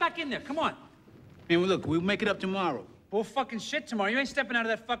the fuck back in there. Come on. Man, look, we'll make it up tomorrow. Bull fucking shit tomorrow. You ain't stepping out of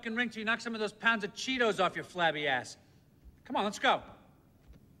that fucking ring till you knock some of those pounds of Cheetos off your flabby ass. Come on, let's go.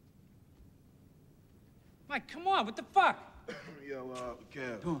 Mike, come on. What the fuck? Yo,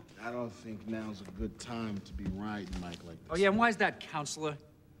 Kev, I don't think now's a good time to be riding Mike like this. Oh, yeah, and why's that, counselor?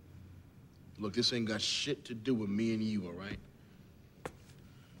 Look, this ain't got shit to do with me and you, all right?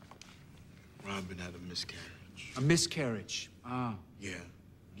 Robin had a miscarriage. A miscarriage? Ah. Yeah.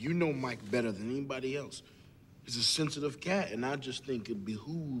 You know Mike better than anybody else. He's a sensitive cat, and I just think it'd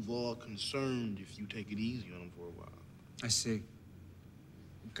behoove all concerned if you take it easy on him for a while. I see.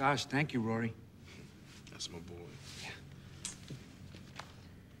 Gosh, thank you, Rory. That's my boy.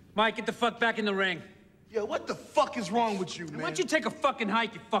 Mike, get the fuck back in the ring. Yeah, what the fuck is wrong with you, man? Why don't you take a fucking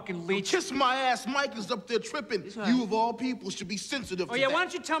hike, you fucking leech? Kiss my ass. Mike is up there tripping. You, of all people, should be sensitive to yeah, that. why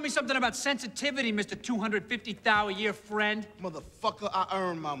don't you tell me something about sensitivity, Mr. 250,000 a year friend? Motherfucker, I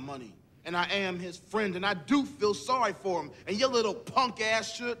earn my money. And I am his friend, and I do feel sorry for him. And your little punk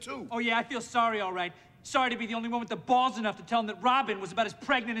ass should, too. Oh, yeah, I feel sorry, all right. Sorry to be the only one with the balls enough to tell him that Robin was about as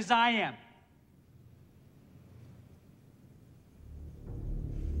pregnant as I am.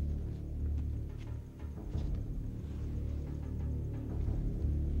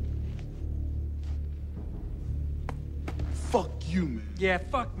 Fuck you, man. Yeah,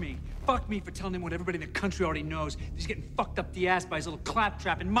 fuck me. Fuck me for telling him what everybody in the country already knows. He's getting fucked up the ass by his little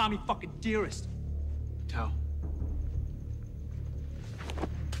claptrap and mommy fucking dearest. Tell.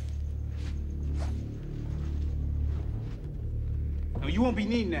 No, you won't be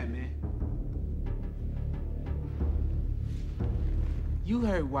needing that, man. You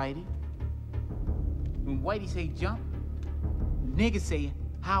heard Whitey. When Whitey say jump, Niggas say,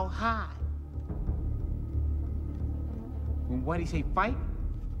 how high? When Whitey say fight,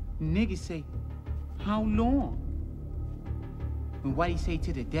 niggas say, how long? When Whitey say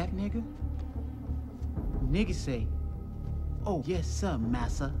to the death, nigga, niggas say, oh, yes, sir,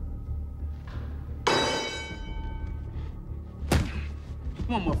 massa.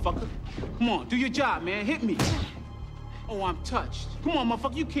 Come on, motherfucker. Come on, do your job, man. Hit me. Oh, I'm touched. Come on,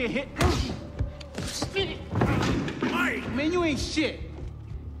 motherfucker, you can't hit. Spit it. Hey, man, you ain't shit.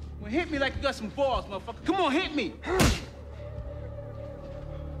 Well, hit me like you got some balls, motherfucker. Come on, hit me.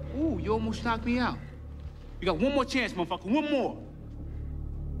 Ooh, you almost knocked me out. You got one more chance, motherfucker. One more.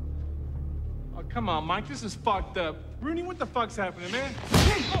 Oh, come on, Mike. This is fucked up. Rooney, what the fuck's happening, man?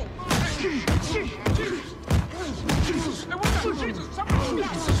 Oh, hey, Jesus! Hey, what the Jesus?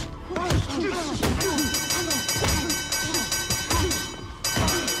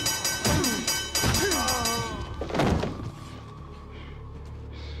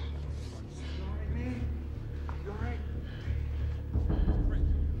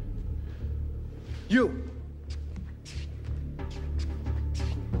 You.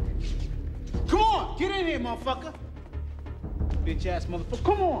 Come on, get in here, motherfucker. Bitch ass motherfucker,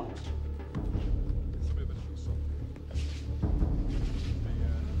 come on.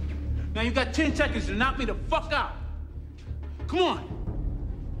 Now you got 10 seconds to knock me the fuck out. Come on.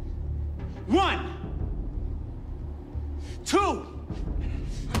 1, 2,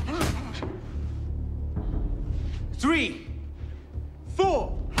 3,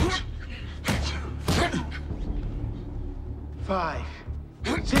 4, 5,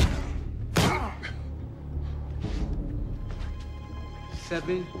 6,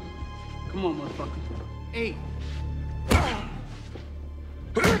 7. Come on, motherfucker. 8.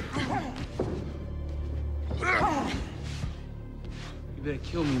 You better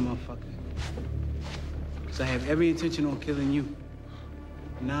kill me, motherfucker. Because I have every intention on killing you.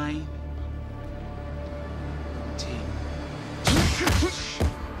 9, 10.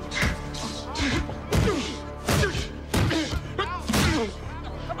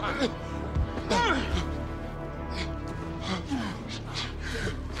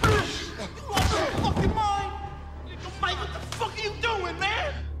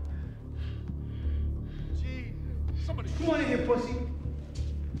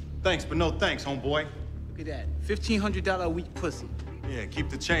 Thanks, but no thanks, homeboy. Look at that. $1,500 a week pussy. Yeah, keep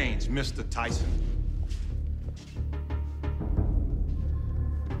the change, Mr. Tyson.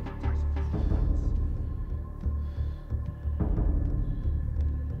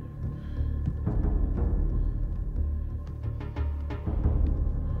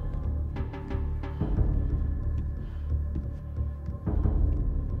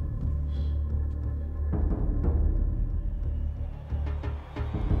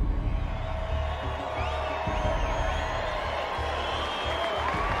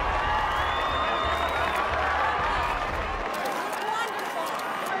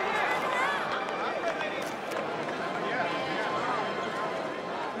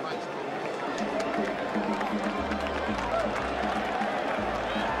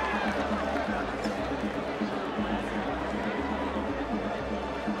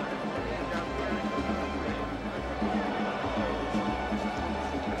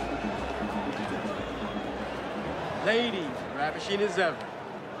 Ladies, ravishing as ever.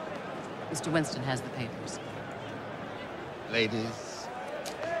 Mr. Winston has the papers. Ladies,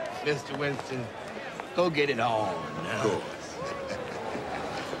 Mr. Winston, go get it on now. Of course.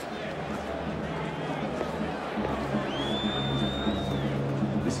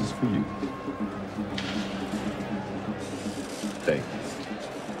 This is for you. Thank you.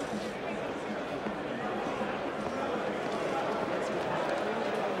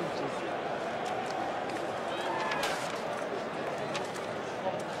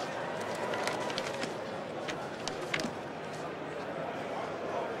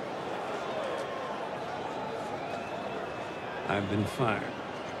 I've been fired.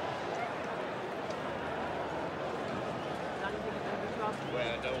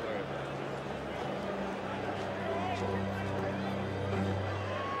 Well, don't worry about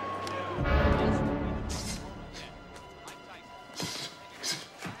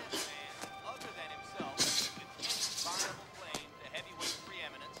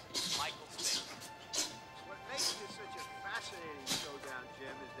What makes this such a fascinating showdown,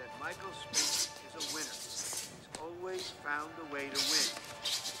 Jim, is that Michael Spinks is a winner. He's always found a way to win.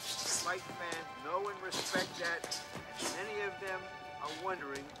 Fight fans know and respect that, and many of them are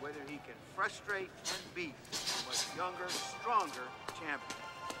wondering whether he can frustrate and beat a much younger, stronger champion.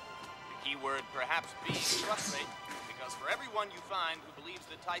 The key word perhaps being frustrate, because for everyone you find who believes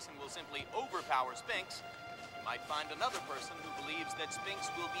that Tyson will simply overpower Spinks, you might find another person who believes that Spinks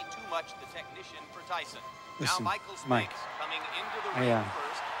will be too much the technician for Tyson. Listen, now Michael Mike. Spinks coming into the ring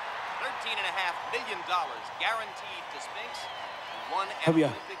first. $13.5 million guaranteed to Spinks. He won an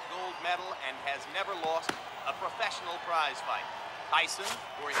Olympic gold medal and has never lost a professional prize fight. Tyson,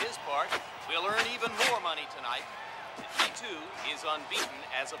 for his part, will earn even more money tonight. He, too, is unbeaten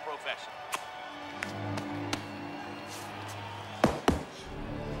as a professional.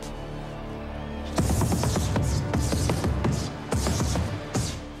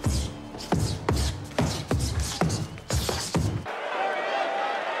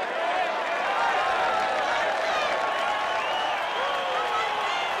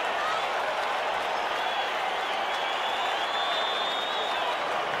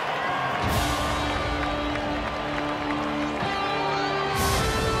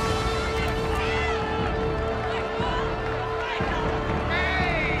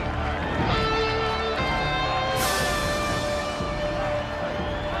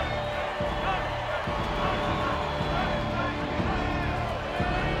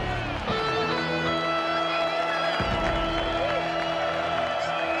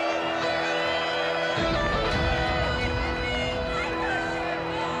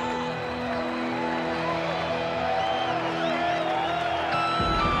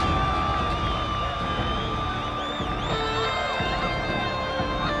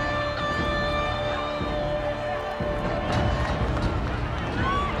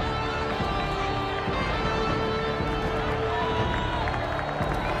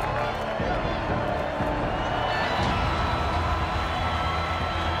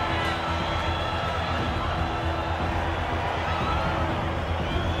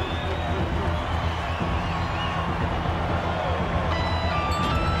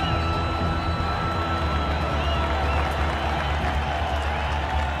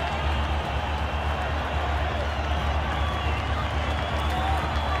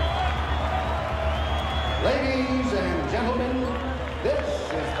 Ladies and gentlemen, this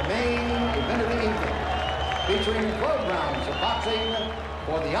is the main event of the evening, featuring 12 rounds of boxing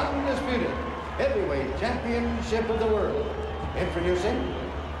for the undisputed heavyweight championship of the world. Introducing,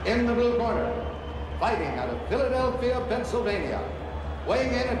 in the blue corner, fighting out of Philadelphia, Pennsylvania,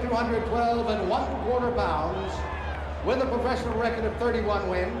 weighing in at 212 1/4 pounds, with a professional record of 31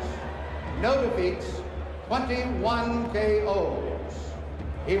 wins, no defeats, 21 KOs.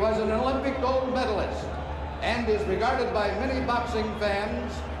 He was an Olympic gold medalist and is regarded by many boxing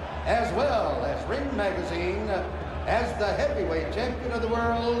fans, as well as Ring Magazine, as the heavyweight champion of the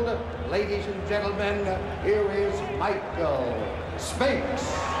world. Ladies and gentlemen, here is Michael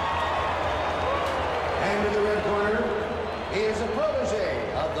Spinks. And in the red corner, he is a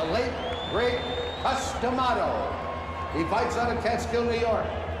protege of the late, great Customado. He fights out of Catskill, New York.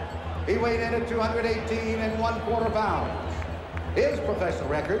 He weighed in at 218 1/4 pounds. His professional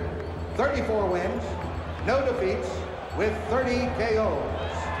record, 34 wins, no defeats, with 30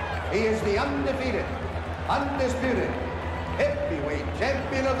 KOs. He is the undefeated, undisputed heavyweight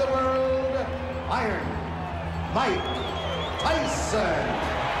champion of the world, Iron Mike Tyson.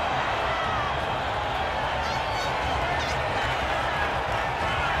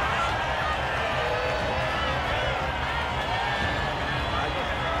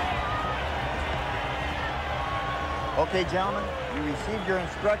 Okay, gentlemen, you received your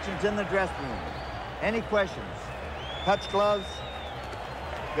instructions in the dressing room. Any questions? Touch gloves?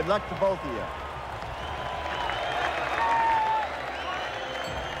 Good luck to both of you.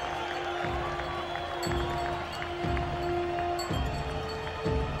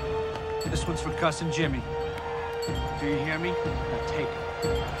 This one's for Cuss and Jimmy. Do you hear me? Now take it.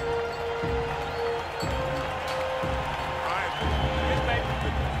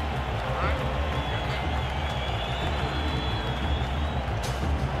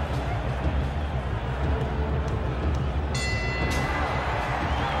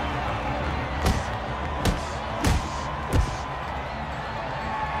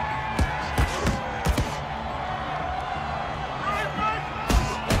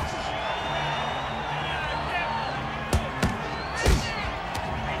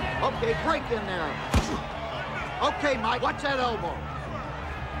 Okay, break in there. Okay, Mike, watch that elbow.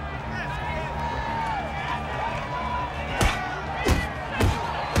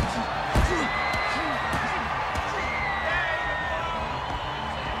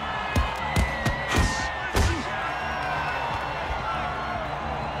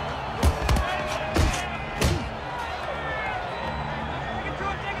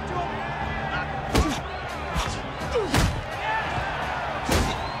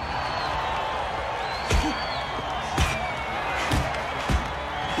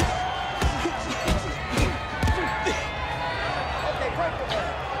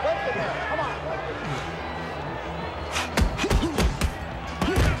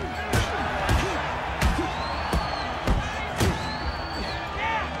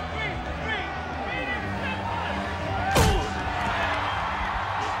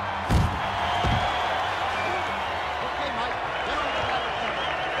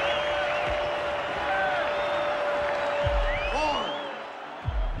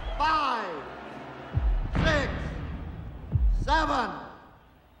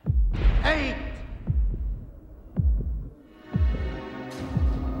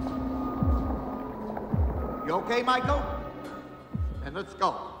 Okay, Michael? And let's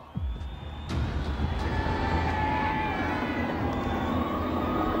go.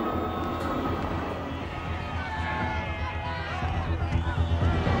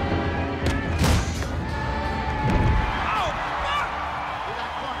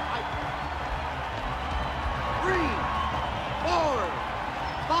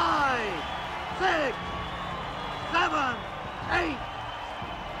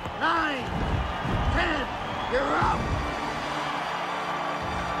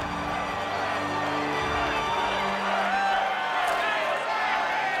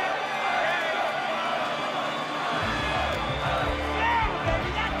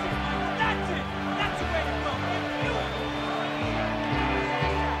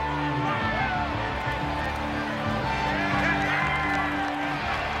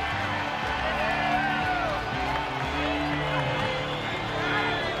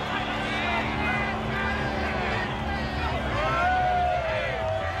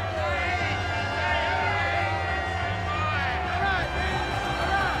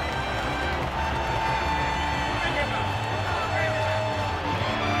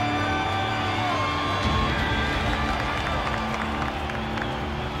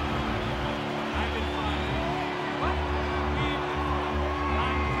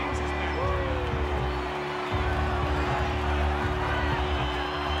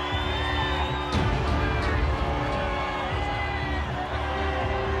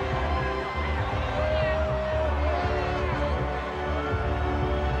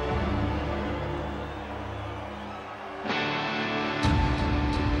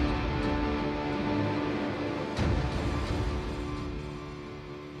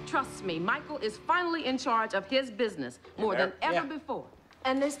 Trust me, Michael is finally in charge of his business more than ever before.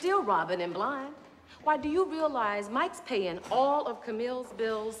 And they're still robbing him blind. Why, do you realize Mike's paying all of Camille's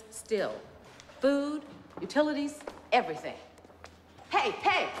bills still? Food, utilities, everything. Hey,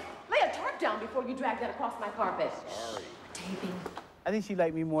 lay a tarp down before you drag that across my carpet. Sorry. Davey. I think she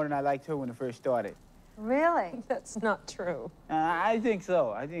liked me more than I liked her when it first started. Really? That's not true. I think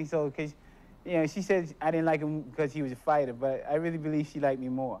so. I think so, because, you know, she said I didn't like him because he was a fighter, but I really believe she liked me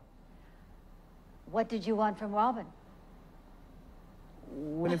more. What did you want from Robin?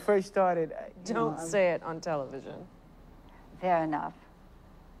 When it first started... Don't say it on television. Fair enough.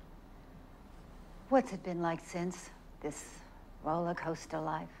 What's it been like since this roller coaster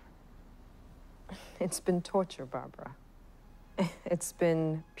life? It's been torture, Barbara. It's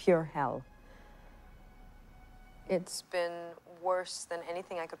been pure hell. It's been worse than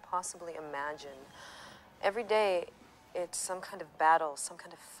anything I could possibly imagine. Every day, it's some kind of battle, some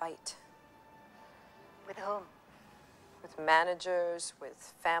kind of fight. With whom? With managers,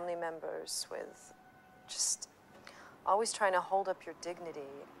 with family members, with just always trying to hold up your dignity.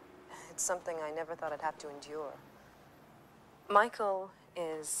 It's something I never thought I'd have to endure. Michael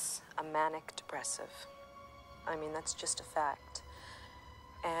is a manic depressive. I mean, that's just a fact.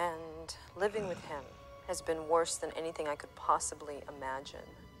 And living with him has been worse than anything I could possibly imagine.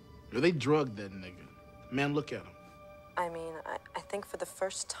 They drugged that nigga. Man, look at him. I mean, I think for the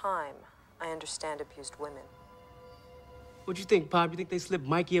first time, I understand abused women. What you think, Pop? You think they slipped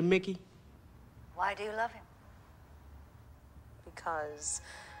Mikey or Mickey? Why do you love him? Because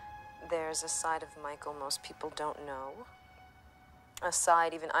there's a side of Michael most people don't know. A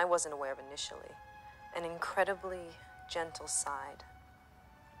side even I wasn't aware of initially. An incredibly gentle side.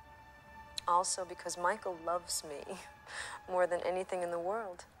 Also because Michael loves me more than anything in the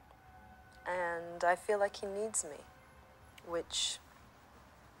world. And I feel like he needs me, which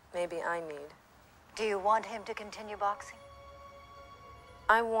maybe I need. Do you want him to continue boxing?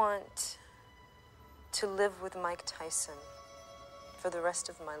 I want to live with Mike Tyson for the rest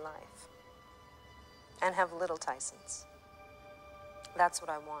of my life. And have little Tysons. That's what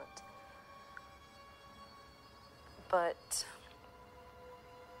I want. But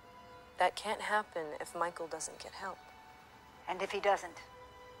that can't happen if Michael doesn't get help. And if he doesn't,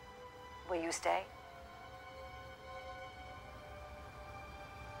 will you stay?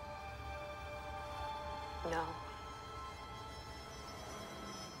 No.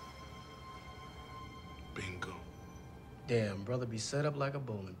 Bingo. Damn, brother be set up like a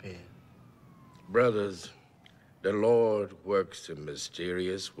bowling pin. Brothers, the Lord works in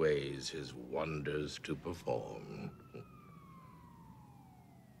mysterious ways his wonders to perform.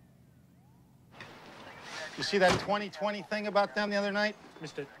 You see that 2020 thing about them the other night?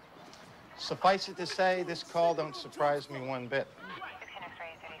 Mr. Suffice it to say, this call don't surprise me one bit.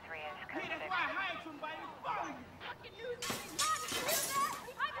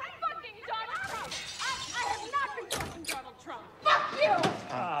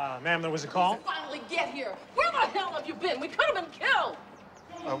 Ma'am, there was a call? Finally get here? Where the hell have you been? We could have been killed.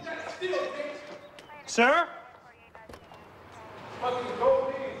 Sir?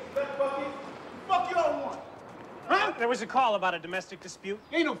 Fuck you all want? Huh? There was a call about a domestic dispute.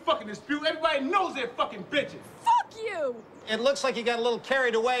 Ain't no fucking dispute. Everybody knows they're fucking bitches. Fuck you! It looks like you got a little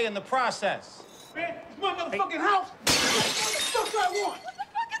carried away in the process. Man, it's my motherfucking house. What the fuck do I want? What the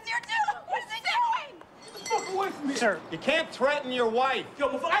fuck is your deal? What is he doing? Get the fuck away from me. Sir, you can't threaten your wife. Yo,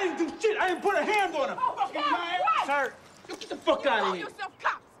 motherfucker, I didn't do shit. I didn't put a hand on her. Oh, fucking God, liar. what? Sir. Yo, get the fuck out of Call here. yourself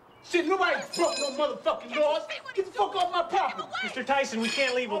cops. Shit, nobody broke no motherfucking laws. Get the fuck off my property. Mr. Tyson, we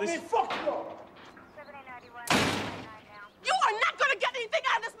can't leave with Oh, this. man, fuck you all. You are not going to get anything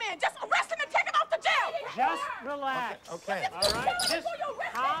out of this man. Just arrest him and take him out to jail. Just relax. Okay. All right? Just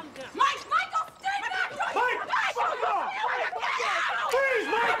calm down. Michael, stay back. Mike, fuck off. Freeze,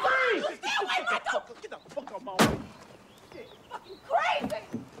 Mike, freeze. Stay away, Michael. Get the fuck off my way. Fucking crazy.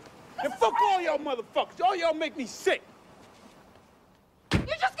 And fuck all y'all motherfuckers. All y'all make me sick. You're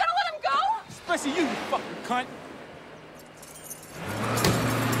just going to let him go? Especially you, you fucking cunt.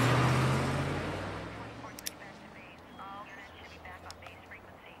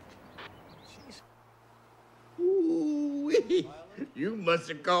 Ooh-wee. You must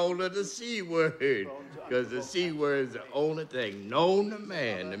have called her the C word, because the C word is the only thing known to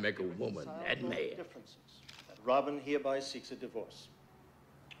man to make a woman that mad. Robin hereby seeks a divorce.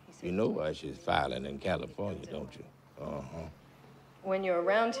 You know why she's filing in California, don't you? Uh-huh. When you're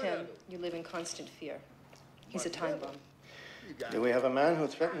around him, you live in constant fear. He's a time bomb. Here we have a man who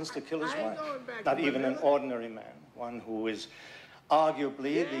threatens to kill his wife. Not even an ordinary man. One who is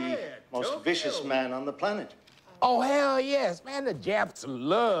arguably the most vicious man on the planet. Oh, hell yes, man. The Japs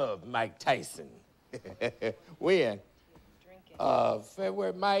love Mike Tyson. When?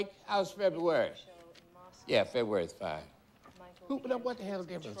 February, Mike? How's February? Yeah, February is fine. Who, but what the hell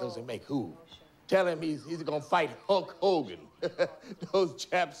difference does it make? Who? Tell him he's gonna fight Hulk Hogan. Those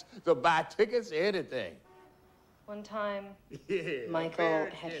chaps will buy tickets or anything. One time, Michael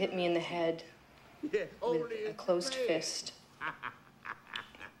had hit me in the head with a closed fist.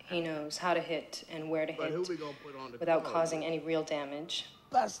 He knows how to hit and where to hit without causing any real damage.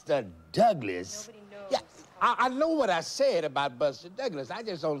 Buster Douglas? Yeah, I know what I said about Buster Douglas. I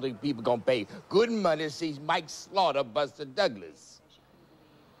just don't think people gonna pay good money to see Mike slaughter Buster Douglas.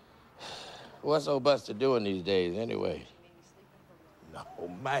 What's old Buster doing these days, anyway? No,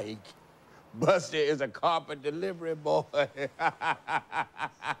 Mike. Buster is a carpet delivery boy.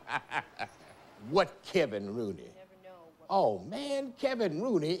 What Kevin Rooney? Oh, man, Kevin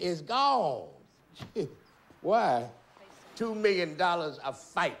Rooney is gone. Why? $2 million a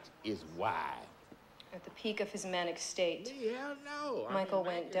fight is why. At the peak of his manic state, Hell no. Michael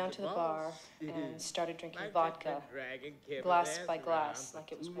went down to the bar and started drinking vodka, glass by glass,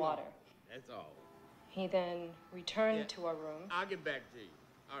 like it was water. That's all. He then returned to our room, I'll get back to you.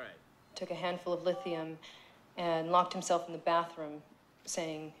 All right. took a handful of lithium, and locked himself in the bathroom,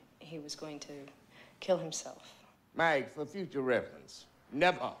 saying he was going to kill himself. Mike, for future reference,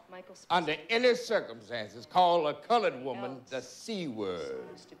 never, Michael's under any circumstances, call a colored woman the C word.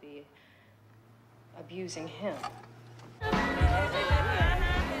 supposed to be abusing him.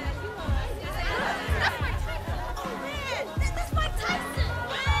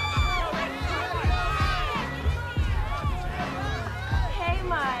 Hey,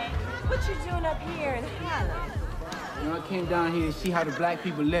 Mike, what you doing up here in Harlem? You know, I came down here to see how the black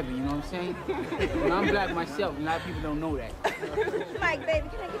people living, you know what I'm saying? You know, I'm black myself, and a lot of people don't know that. Mike, baby,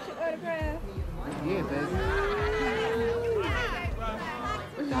 can I get your autograph? Yeah, baby.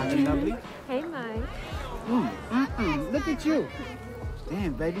 Diamond lovely. Hey, Mike. Look at you.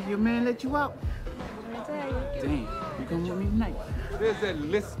 Damn, baby, your man let you out. I tell you. Damn, you come with me tonight? There's that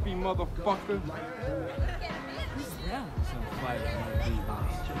lispy motherfucker.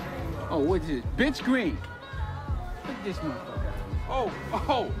 Oh, what's this? Bitch green. Look at this motherfucker.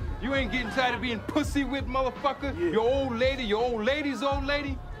 Oh, you ain't getting tired of being pussy with, motherfucker? Yeah. Your old lady's old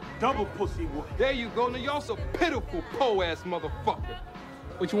lady? Double pussy whip. There you go. Now, y'all so pitiful, po-ass motherfucker.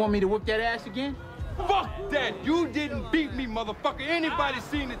 What, you want me to whip that ass again? Fuck that! You didn't beat me, motherfucker. Anybody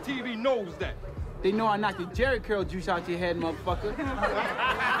seen the TV knows that. They know I knocked the Jerry curl juice out your head, motherfucker.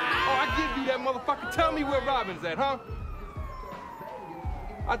 Oh, I give you that, motherfucker. Tell me where Robin's at, huh?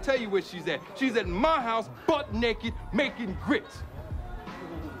 I'll tell you where she's at. She's at my house, butt naked, making grits.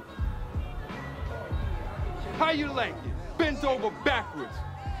 How you like it? Bent over backwards.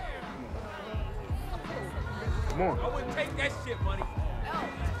 Come on. I wouldn't take that shit, money.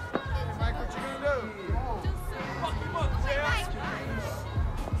 Mike, what you gonna do? Fuck him up,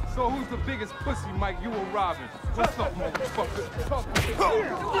 Jeff. So who's the biggest pussy, Mike? You or Robin? What's up, motherfucker?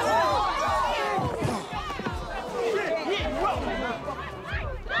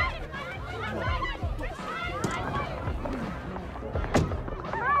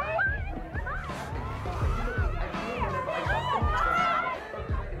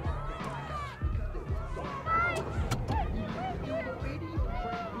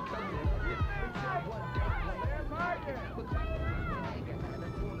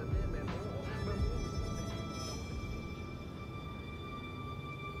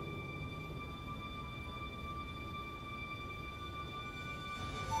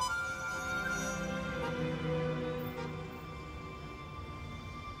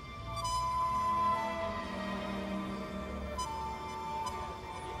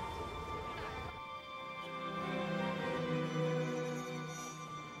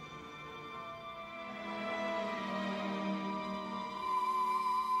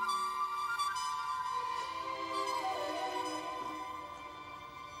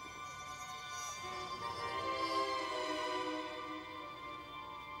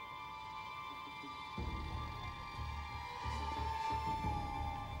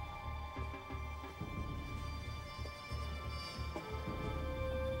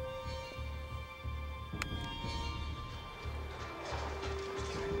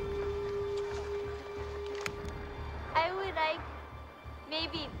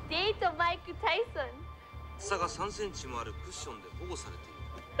 Maybe date Mike Tyson. 差が3センチもあるクッションで保護されている。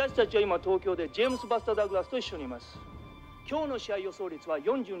私たちは今東京でジェームス・バスター・ダグラスと一緒にいます。今日の試合予想率は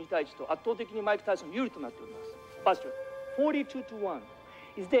42対1と圧倒的にマイク・タイソン有利となっております。バスター、42 to 1.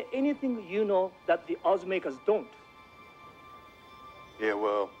 Is there anything you know that the odds makers don't? Yeah,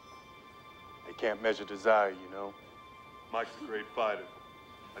 well, they can't measure desire, you know. Mike's a great fighter.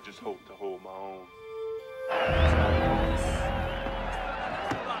 I just hope to hold my own.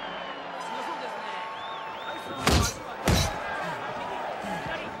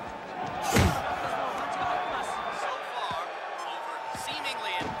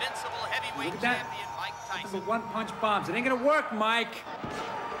 Look at that. Number one punch bombs. It ain't gonna work, Mike.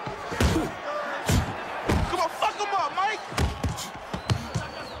 Come on, fuck him up, Mike!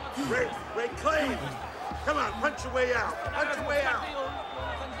 Ray clean. Come on, punch your way out. Punch your way out.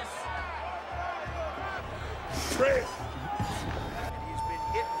 Ray. He's been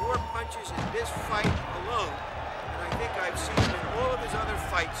hit more punches in this fight alone than I think I've seen in all of his other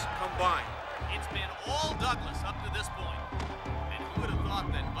fights combined. It's been all Douglas up to this point. And who would have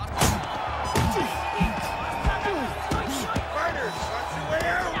thought that Buster... Fighters, punch your way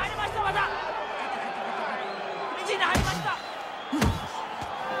out!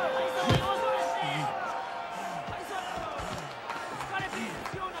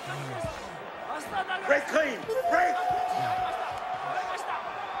 Break clean! Break!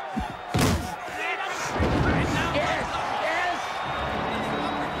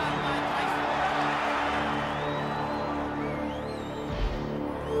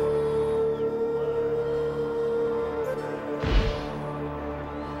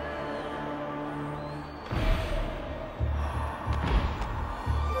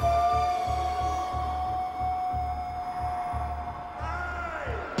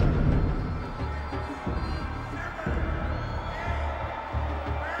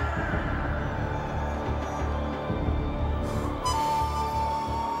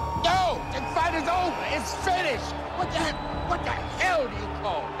 It's finished! What the hell do you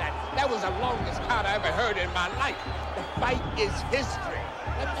call that? That was the longest count I ever heard in my life. The fight is history.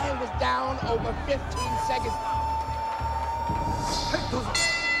 That man was down over 15 seconds.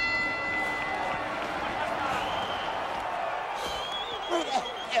 Where the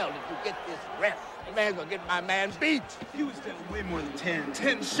hell did you get this ref? The man's gonna get my man beat. He was down way more than 10.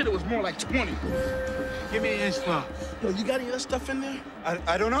 10 shit, it was more like 20. Give me the inch swell. Yo, you got any other stuff in there?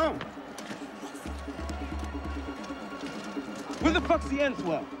 I don't know. Where the fuck's the end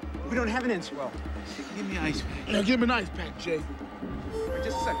swell? We don't have an end swell. Give me an ice pack. Now give him an ice pack, Jay. Wait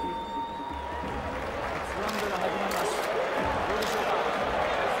just a second.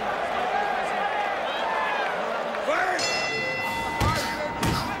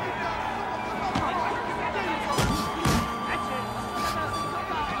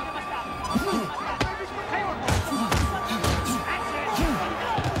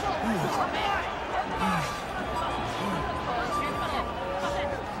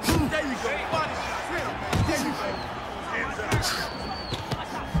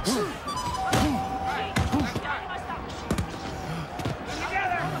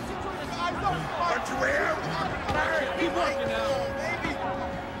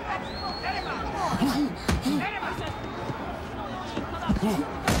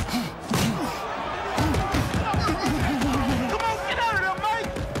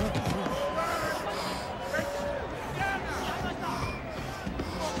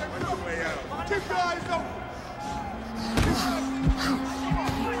 your eyes open.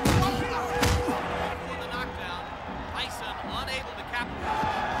 For the knockdown, Tyson unable to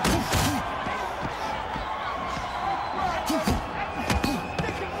capitalize.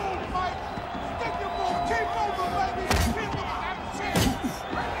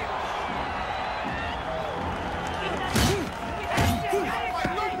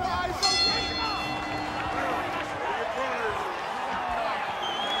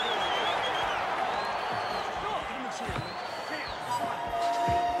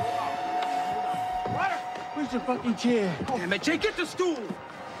 The fucking chair. Damn it, Jay, get the stool.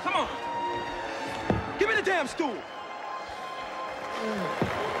 Come on. Give me the damn stool.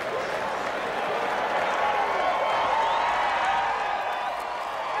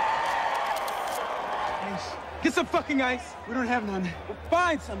 Ice. Get some fucking ice. We don't have none. Well,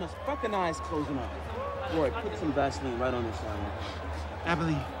 find some. Those fucking eyes closing up. Roy, put some Vaseline right on this line.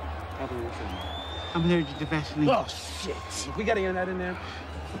 Abilene. Abilene, what's that? I'm allergic to Vaseline. Oh, shit. If we got any of that in there.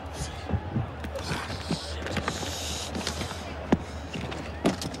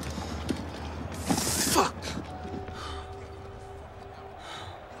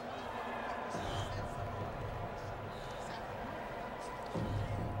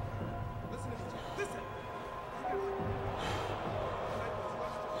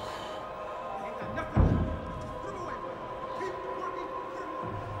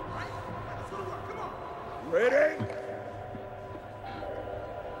 Ready?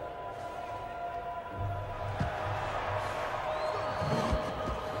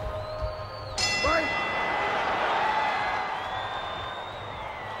 Fight!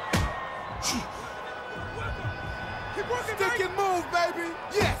 Keep working, stick and move, baby!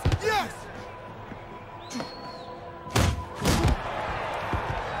 Yes, yes!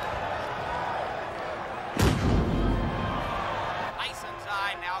 Tyson's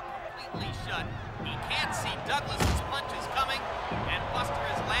eye now completely shut. He can't see Douglas's punches coming, and Buster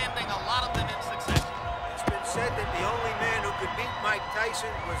is landing a lot of them in succession. It's been said that the only man who could beat Mike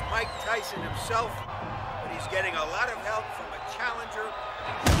Tyson was Mike Tyson himself, but he's getting a lot of help from a challenger.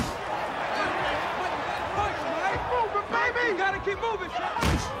 Keep moving, baby! You gotta keep moving, son.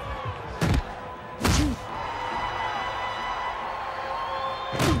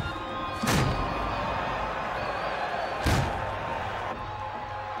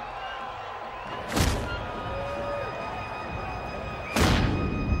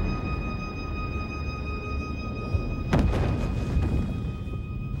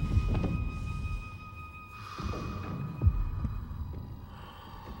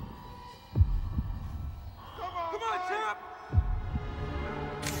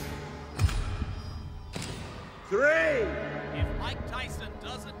 If Mike Tyson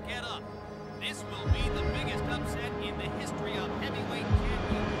doesn't get up, this will be the biggest upset in the history of heavyweight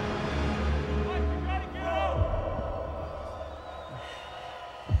champions. Mike, you gotta get up!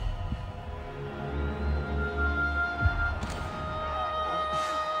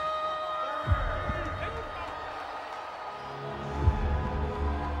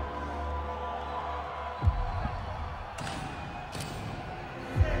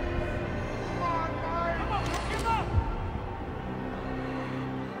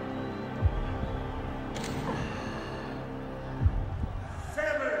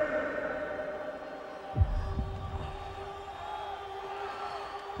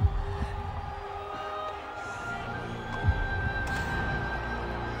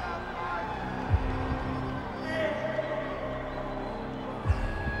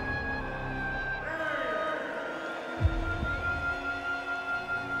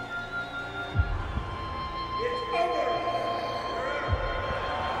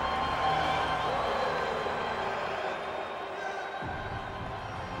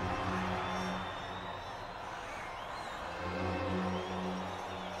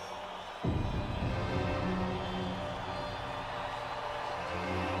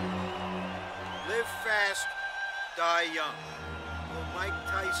 Live fast, die young. Will Mike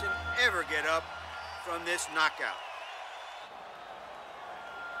Tyson ever get up from this knockout?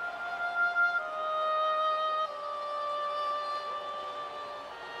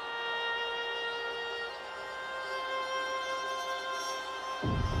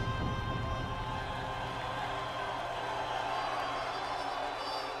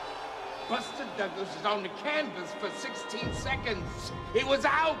 Buster Douglas was on the canvas for 16 seconds. He was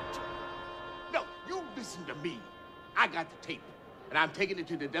out. No, you listen to me. I got the tape, and I'm taking it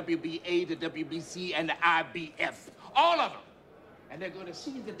to the WBA, the WBC, and the IBF. All of them. And they're going to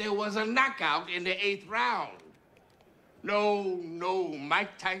see that there was a knockout in the 8th round. No,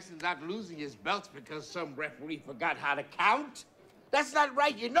 Mike Tyson's not losing his belts because some referee forgot how to count. That's not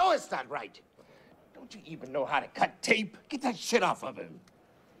right. You know it's not right. Don't you even know how to cut tape? Get that shit off of him.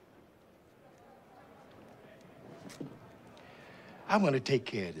 I'm gonna take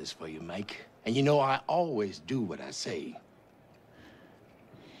care of this for you, Mike. And you know I always do what I say.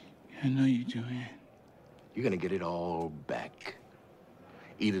 I know you do, man. You're gonna get it all back.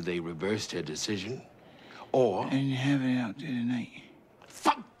 Either they reverse their decision, or... I didn't have it out there tonight.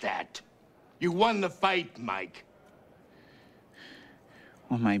 Fuck that! You won the fight, Mike.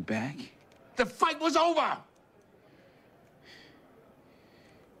 On my back? The fight was over!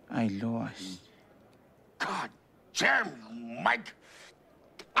 I lost. God damn you, Mike!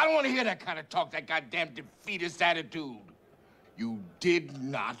 I don't want to hear that kind of talk, that goddamn defeatist attitude. You did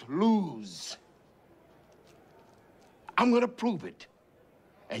not lose. I'm gonna prove it.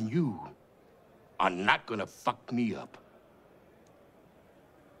 And you are not gonna fuck me up.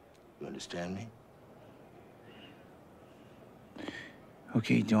 You understand me?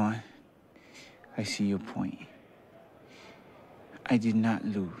 Okay, Dawn. I see your point. I did not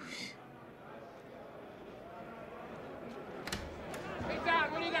lose. Hey,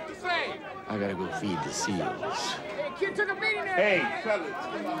 Don, what do you got to say? I gotta go feed the seals. Hey, kid took a beating there. Hey, fellas.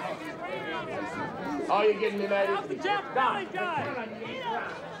 All you getting me mad at me? Don.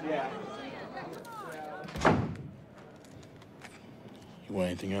 Yeah. You want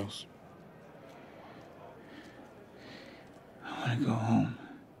anything else? I want to go home.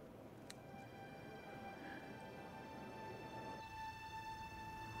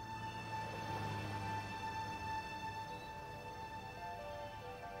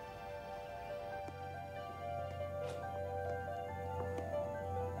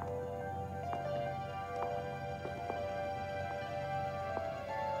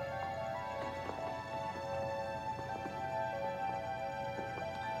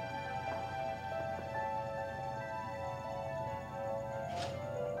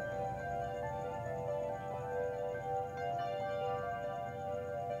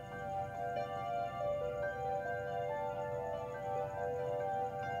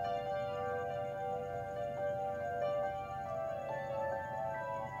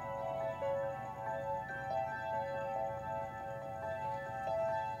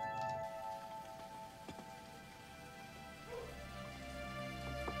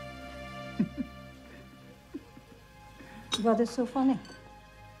 What is so funny?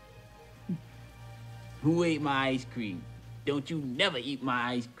 Who ate my ice cream? Don't you never eat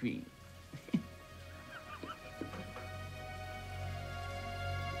my ice cream.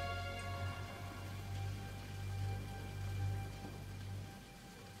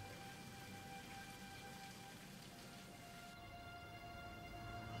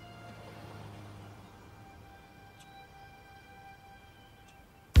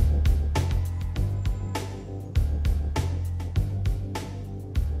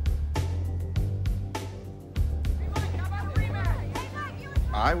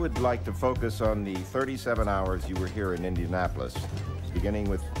 I would like to focus on the 37 hours you were here in Indianapolis, beginning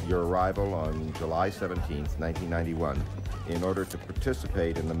with your arrival on July 17th, 1991, in order to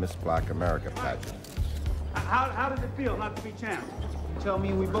participate in the Miss Black America pageant. How does it feel not to be champ? Tell me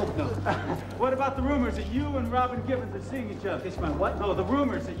and we both know. What about the rumors that you and Robin Gibbons are seeing each other? It's my what? No, the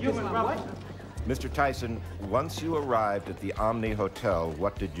rumors that you and Robin... Mr. Tyson, once you arrived at the Omni Hotel,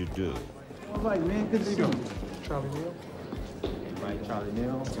 what did you do? All right, man. Good to see you. Charlie Neal? Right, Charlie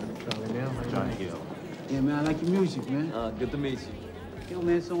Neal. Charlie Neal. Johnny Hill. Yeah, man, I like your music, man. Good to meet you. Yo,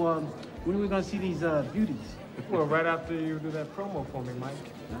 man, so, when are we gonna see these, beauties? Well, right after you do that promo for me, Mike.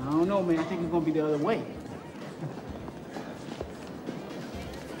 I don't know, man. I think it's gonna be the other way.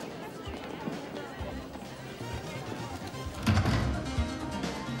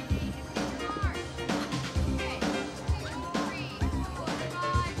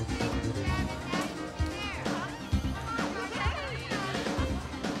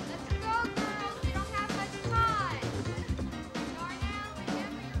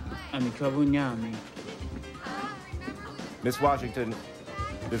 Miss Washington,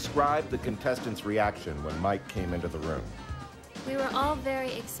 describe the contestants' reaction when Mike came into the room. We were all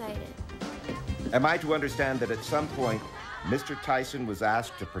very excited. Am I to understand that at some point, Mr. Tyson was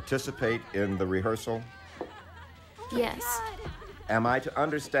asked to participate in the rehearsal? Yes. Am I to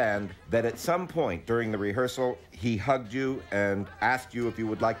understand that at some point during the rehearsal, he hugged you and asked you if you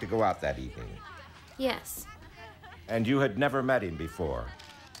would like to go out that evening? Yes. And you had never met him before?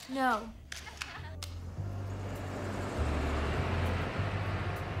 No.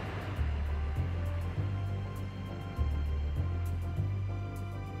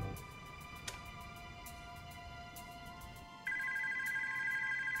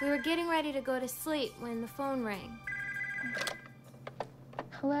 We were getting ready to go to sleep when the phone rang.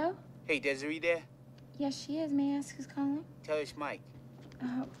 Hello? Hey, Desiree there? Yes, she is. May I ask who's calling? Tell her it's Mike.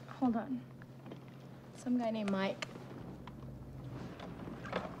 Hold on. Some guy named Mike.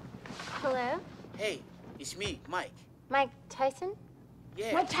 Hello? Hey, it's me, Mike. Mike Tyson?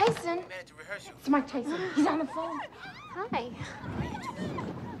 Yeah. Mike Tyson? We met at the rehearsal. It's Mike Tyson. He's on the phone. Hi.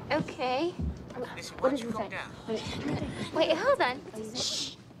 Okay. Listen, What why did don't you you come say? down? Wait, hold on.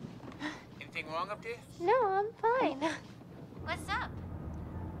 Shh. Anything wrong up there? No, I'm fine. What's up?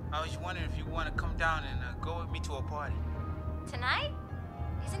 I was wondering if you want to come down and go with me to a party. Tonight?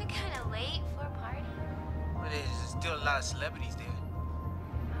 Isn't it kind of late for a party? Well, there's still a lot of celebrities there.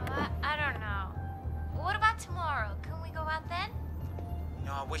 I don't know. What about tomorrow? Can we go out then? You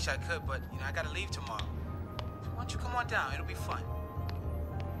know, I wish I could, but, you know, I gotta leave tomorrow. So why don't you come on down? It'll be fun.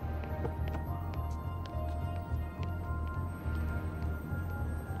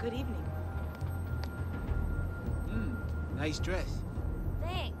 Good evening. Nice dress.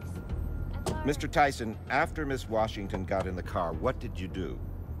 Thanks. Mr. Tyson, after Miss Washington got in the car, what did you do?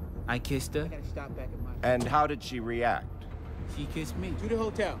 I kissed her. I gotta stop back at my... And how did she react? She kissed me. To the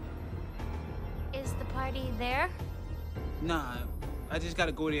hotel. Is the party there? Nah, I just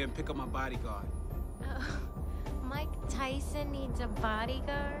gotta go there and pick up my bodyguard. Mike Tyson needs a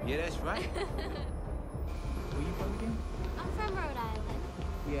bodyguard? Yeah, that's right. Where you from again? I'm from Rhode Island.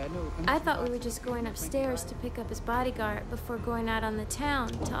 Yeah, I know. I thought we were just going upstairs to pick up his bodyguard before going out on the town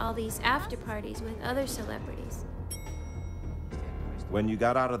to all these after parties with other celebrities. When you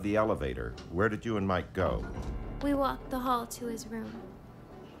got out of the elevator, where did you and Mike go? We walked the hall to his room.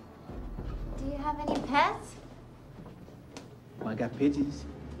 Do you have any pets? Well, I got pigeons.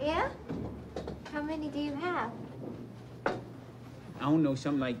 Yeah? How many do you have? I don't know,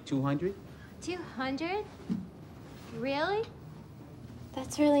 something like 200. 200? Really?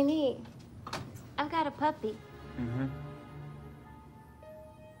 That's really neat. I've got a puppy. Mm-hmm.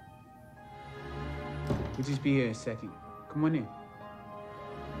 We'll just be here a second. Come on in.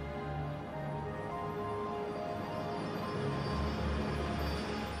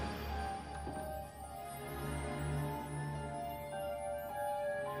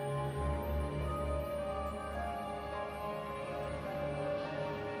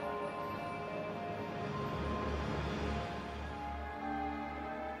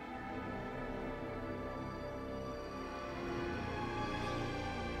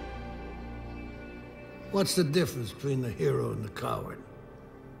 What's the difference between the hero and the coward?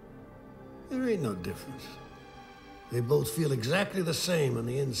 There ain't no difference. They both feel exactly the same on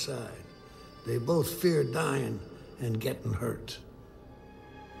the inside. They both fear dying and getting hurt.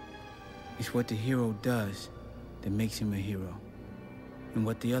 It's what the hero does that makes him a hero. And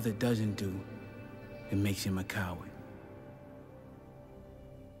what the other doesn't do that makes him a coward.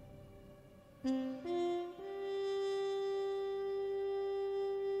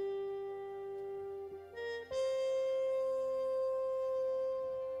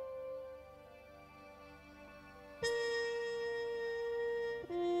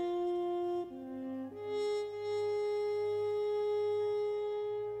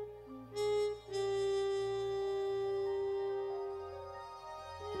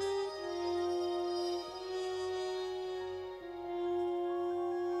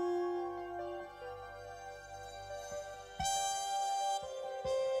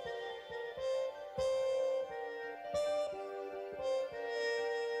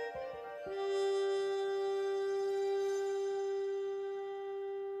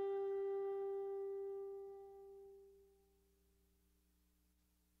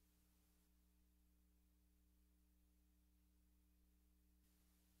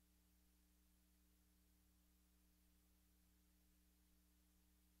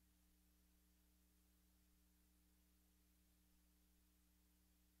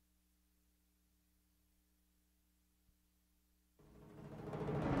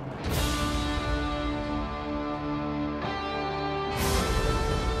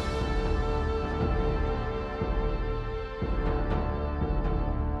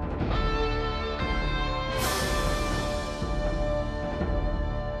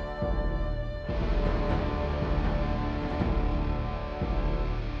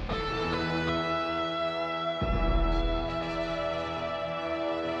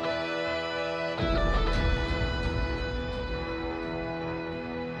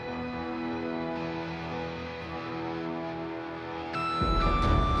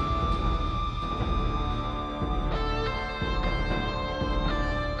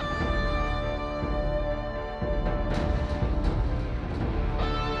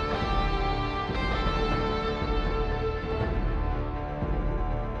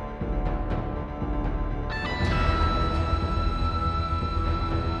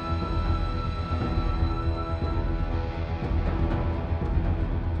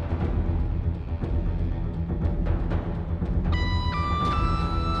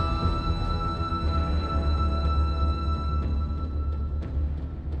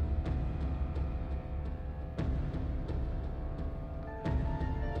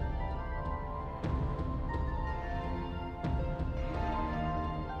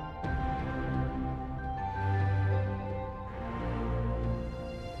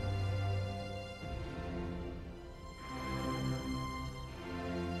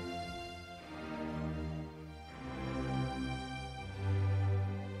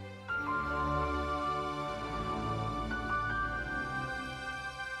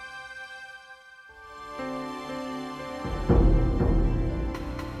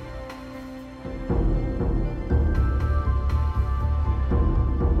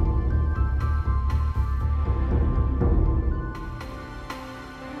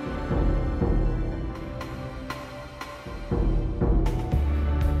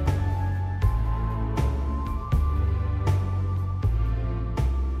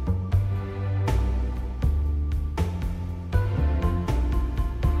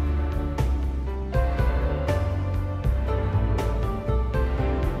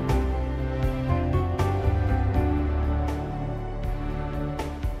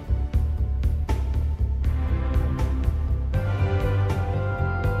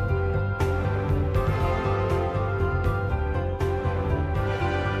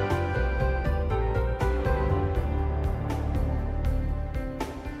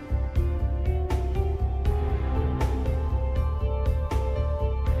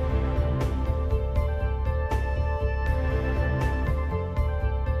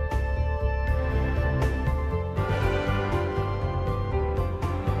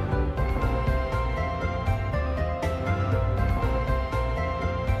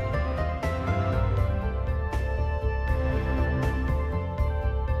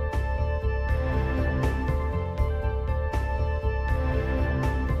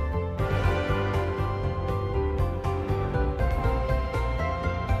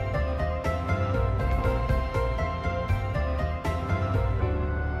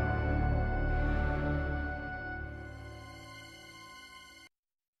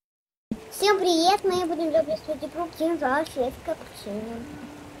 Всем привет, мы будем записывать игру «Кинжал шеф капучино».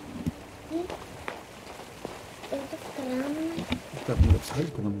 Это странно. Так, надо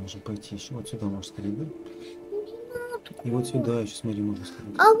посмотреть, куда мы можем пойти. Еще вот сюда можно сходить, да? И вот сюда еще, смотри, можно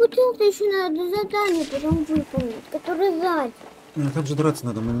сходить. А вот это еще надо задание потом выполнить, которое сзади. А так же драться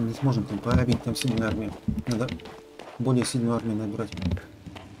надо, мы не сможем там побить там сильную армию. Надо более сильную армию набрать.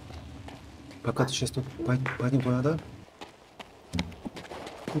 Пока ты сейчас тут пойдем туда, да?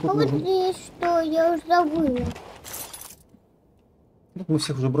 А вот здесь что, я уже забыла. Ну, мы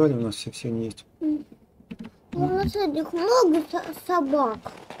всех уже брали, у нас все они есть. У нас этих много собак.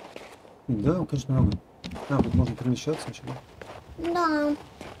 Да, конечно, много. А, тут можно перемещаться еще. Да.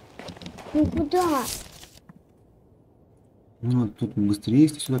 Ну куда? Ну, тут быстрее,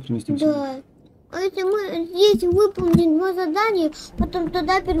 если сюда переместимся. Да. А если мы здесь выполним 2 задания, потом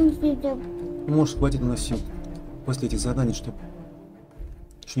туда переместимся. Может, хватит у нас сил после этих заданий, чтобы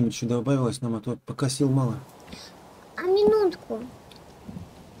что-нибудь еще добавилось нам, а то пока сил мало. А минутку.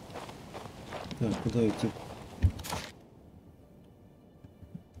 Так, куда идти?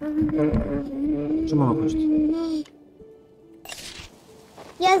 Что мама хочет?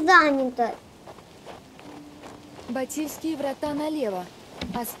 Я занята. Батильские врата налево,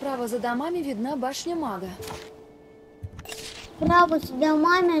 а справа за домами видна башня мага. Справа за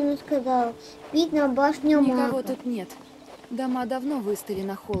домами, она сказала, видно башня мага. Никого тут нет. Дома давно выстали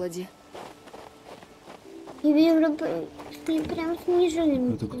на холоде. Я вижу прям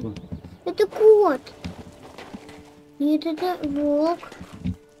снежинки. Это кто? Это кот. Нет, это волк.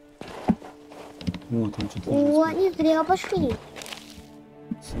 Вот он что-то. О, не зря пошли.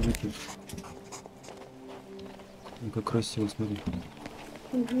 Смотри. Ну, как красиво, смотри.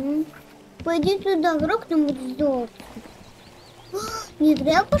 Угу. Пойди туда, вдруг там будет золото. Не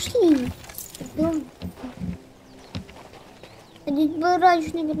зря пошли. А здесь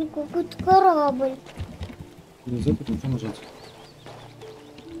барачный какой-то корабль. Нельзя тут ничего нажать.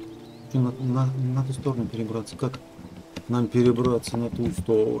 Что, на ту сторону перебраться? Как нам перебраться на ту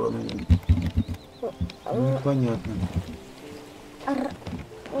сторону? Непонятно.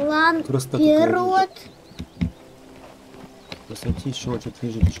 Лан вперед. Красоте еще что-то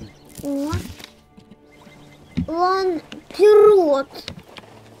лежит еще. Лан вперед.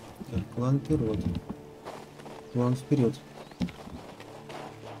 Так, лан вперед. Лан вперед.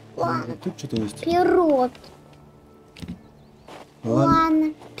 Тут что-то есть. Вперед.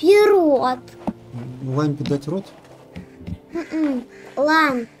 Лан вперед. Лампе дать рот?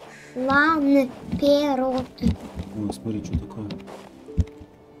 Лан. Лан вперед. Ой, смотри, что такое.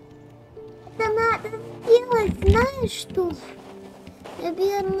 Это надо сделать, знаешь что?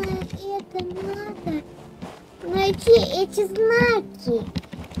 Наверное, это надо найти эти знаки.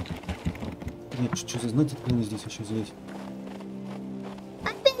 Нет, что за знаки открыли здесь еще здесь?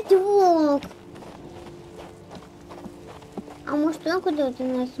 Опять волк. А может он куда-то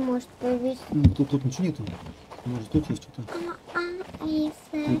нас может повезти? Тут ничего нету. Может тут есть что-то.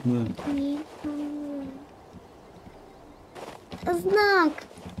 Тут нет. Знак.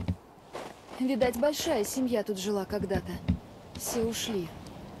 Видать, большая семья тут жила когда-то. Все ушли.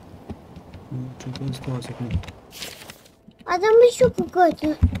 Что-то осталось от них. А там еще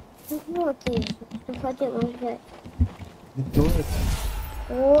какая-то... Вот есть, что хотела взять.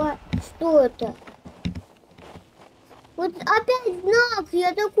 О, что это? Вот опять знак,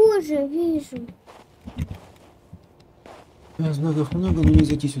 я такой же вижу. Знаков много, но не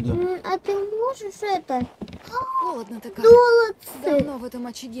зайти сюда. А ты можешь это? Холодно-то как. Золотце. Давно в этом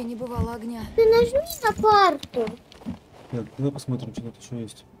очаге не бывало огня. Ты нажми на карту. Так, давай посмотрим, что тут еще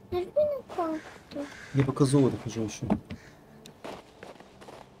есть. Нажми на карту. Я пока золото хожу еще.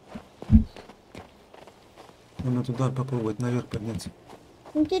 Надо туда попробовать наверх подняться.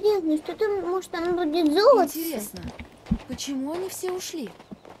 Интересно, что там, может там будет золото? Интересно, почему они все ушли?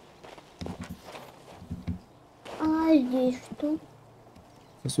 А здесь что?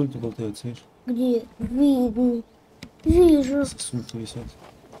 Сосульки болтаются, видишь? Где? Видно. Вижу. Сосульки висят.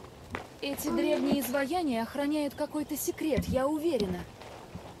 Эти древние изваяния охраняют какой-то секрет, я уверена.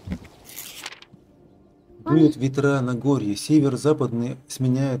 Дуют ветра на горе, северо-западный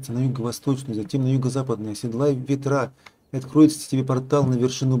сменяется на юго-восточный, затем на юго-западный. Оседлай ветра, и откроется тебе портал на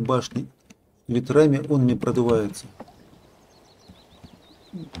вершину башни. Ветрами он не продувается.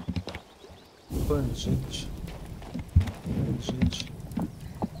 Поджечь. Поджечь.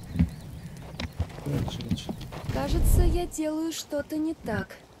 Поджечь. Кажется, я делаю что-то не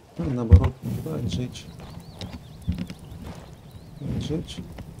так. Ну, наоборот, поджечь. Поджечь.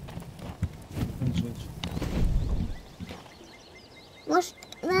 Поджечь. Может,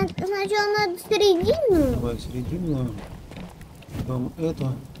 сначала надо середину? Давай середину. Потом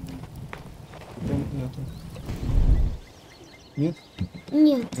эту. потом эту. Нет?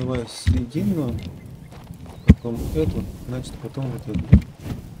 Нет. Давай середину, потом эту, значит потом вот эту.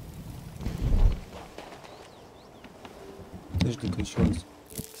 Подожди-ка еще раз.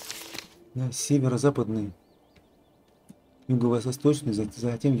 Да, северо-западный, юго-восточный,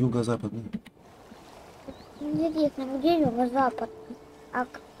 затем юго-западный. Интересно, где юго-запад? А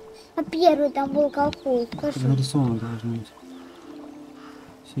первый там был какой? Скажи. Нарисовано должно быть.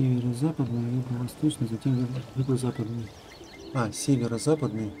 Северо-западный, юго-восточный, затем юго-западный. А,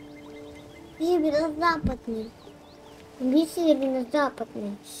 северо-западный. Северо-западный. Где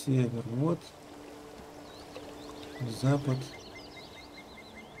северо-западный? Север, вот. Запад.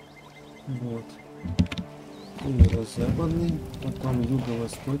 Вот. Северо-западный, потом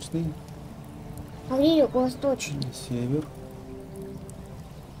юго-восточный. А где юго-восточный? Север.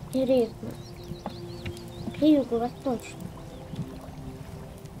 Интересно. Где юго-восточный?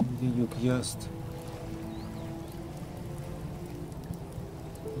 Где юг-яст?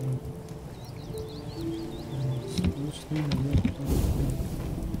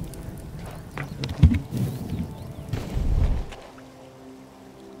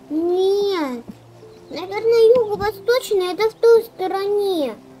 Нет. Наверное, юго-восточный это в той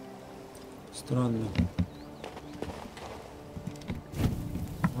стороне. Странно.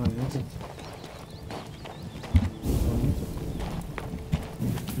 А этот?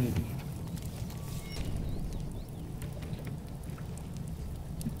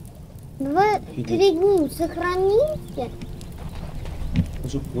 Давай перед ним сохранимся.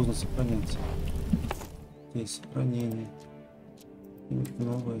 Уже поздно сохраняться. Здесь сохранение. И вот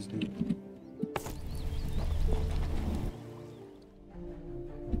новое здесь.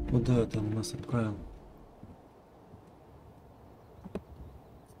 Куда это он нас отправил?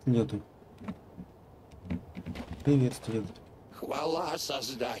 Нету. Приветствую. Хвала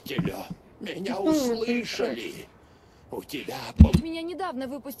Создателю. Меня услышали. У тебя Меня недавно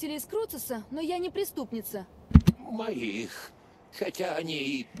выпустили из Круцеса, но я не преступница. моих. Хотя они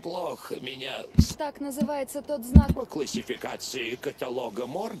и плохо меня... Так называется тот знак. По классификации каталога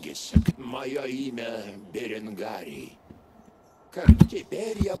Моргис, мое имя Беренгарий. Как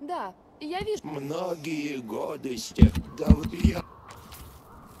теперь я... Да, я вижу. Многие годы с тех давно...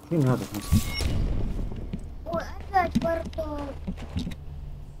 Не надо. Ой, опять портал.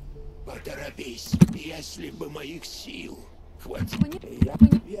 Поторопись, если бы моих сил хватило.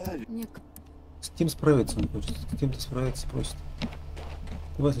 С кем справиться он хочет? С кем-то справиться просит.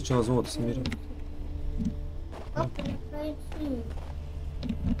 Давай сначала золото соберем. Как мне пройти?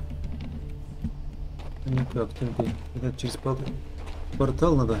 Никак, кем-то. Это через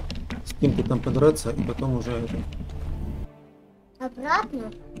портал надо с кем-то там подраться и потом уже это.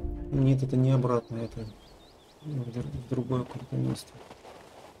 Обратно? Нет, это не обратно, это в другое какое-то место.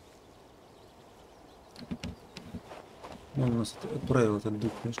 Он нас отправил этот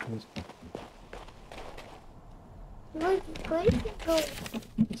дух, конечно. Вы говорите,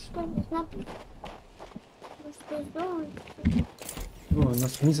 что не знаю. Что сделать? О,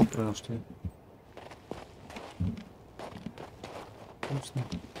 нас вниз отправил, что ли? Точно.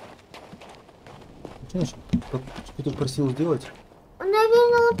 Что ты просил сделать? Он,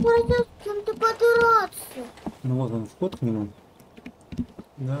 наверное, он просил с кем-то подраться. Ну вот он, вход к нему.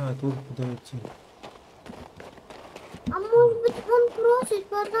 Да, тут куда идти. А может быть, он просит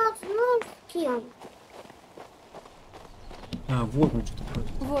подраться, знаешь, с кем? А, вот он что-то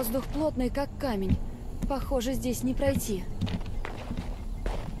просит. Воздух плотный, как камень. Похоже, здесь не пройти.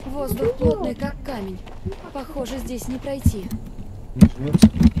 Воздух плотный, как камень. Похоже, здесь не пройти. Не жмется?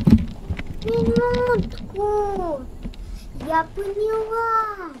 Минутку. Я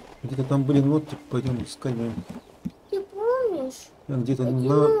поняла. Где-то там были ноты, пойдем искать. Ты помнишь? Где-то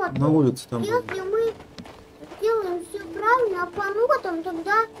ноты? на улице там были. Если мы сделаем все правильно, а потом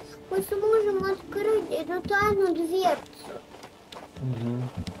тогда мы сможем открыть эту тайную дверцу.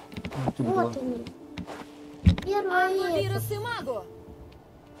 Угу. Вот они. Первое. Вирус и магу.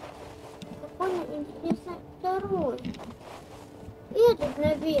 Какой интересный второй. Этот,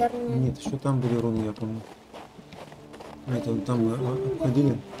 наверное. Нет, еще там были руны, я помню. Это там мы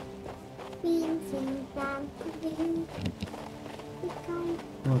обходили.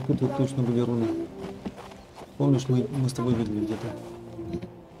 А, тут вот точно были руны. Помнишь, мы с тобой видели где-то?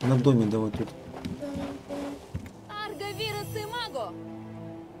 На доме, да, вот тут. Арго, вирус и магу.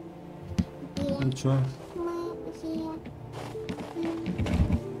 Ну чё?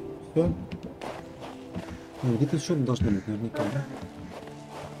 Все? Где-то еще должны быть наверняка, да?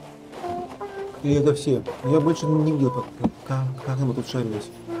 И это все. Я больше не видел, как мы тут шарились.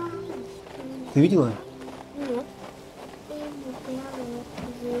 Ты видела? Нет.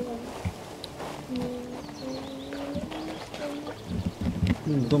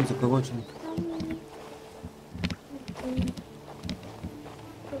 Дом заколочен.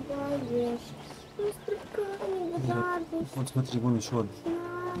 Вот смотри, вон еще один.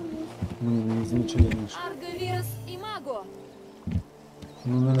 Мы не замечали раньше. Арговирус и Маго.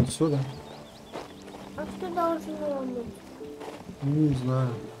 Ну, наверное, все, да? А что должно быть? Ну, не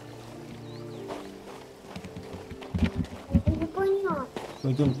знаю. Непонятно.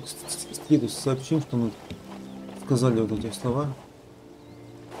 Пойдем к Стиду сообщим, что мы сказали вот эти слова.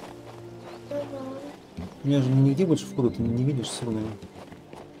 У меня же нигде больше входа ты не видишь все равно.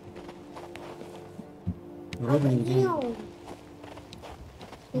 Вроде нигде.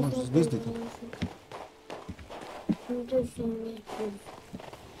 Может, здесь где-то?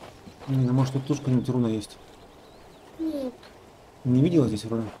 Не, ну может тут тоже какая-нибудь руна есть? Нет. Не видела здесь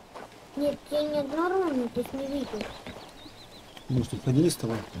руна? Нет, я ни одной руны тут не видел. Мы что, ходили с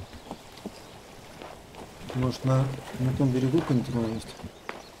тобой? Может на том берегу какая-нибудь руна есть?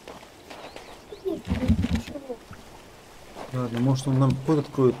 Нет, ничего. Ладно, может он нам вход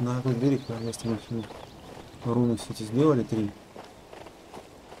откроет на этот берег, а если мы руны все эти сделали, 3.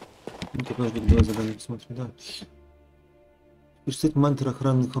 Ну-ка, подожди, давай задание посмотрим, да. Пишите мантры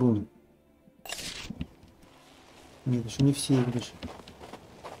охранных рун. Нет, еще не все, видишь.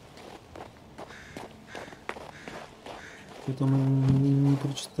 Это мы не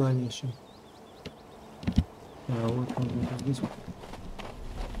прочитали еще. А вот здесь.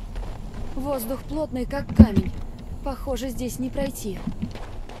 Воздух плотный, как камень. Похоже, здесь не пройти.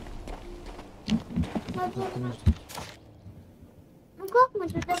 Ну как мы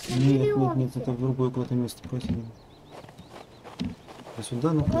туда Нет, нет, это в другое куда-то место пройти. А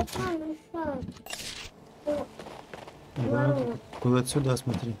сюда, ну да, куда отсюда,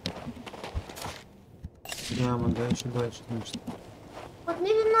 смотри. Прямо, да, еще дальше, значит. Вот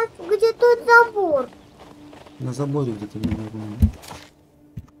наверное, где тот забор. На заборе где-то, наверное.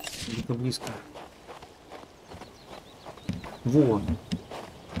 Где-то близко. Вот.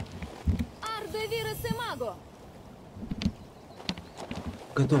 Арговирус и Маго.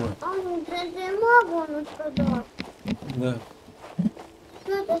 Готово. А ну это магу он сказал. Да.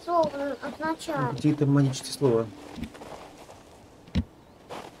 Что это слово означает? Какие-то магические слова.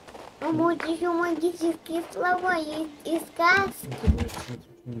 А будет еще магические слова есть и сказки.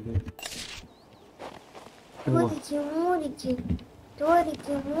 Ходите, морите,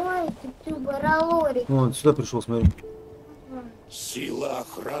 торите, морите, тюбаралорите. Вон, сюда пришел, смотри. Сила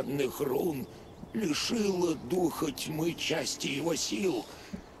охранных рун лишила духа тьмы части его сил,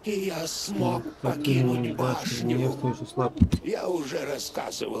 и я смог покинуть башню. Я уже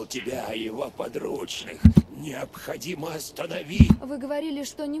рассказывал тебе о его подручных. Необходимо остановить. Вы говорили,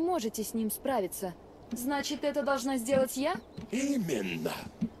 что не можете с ним справиться. Значит, это должна сделать я? Именно.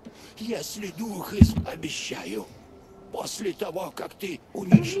 Если дух обещаю, после того, как ты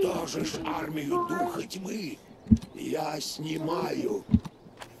уничтожишь армию духа тьмы, я снимаю.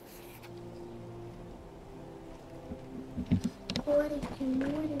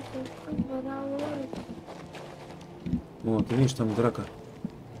 Вот, видишь, там драка.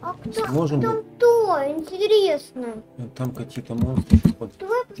 А кто, сможем... там кто? Интересно. Там какие-то монстры.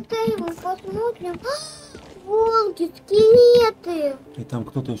 Давай постоим и посмотрим. Волки, скелеты. И там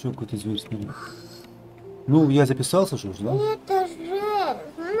кто-то еще, какой-то зверь, смотри. Ну, я записался же уже, да? Это же,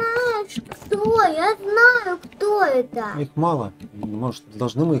 знаешь, кто? Я знаю, кто это. Их мало. Может,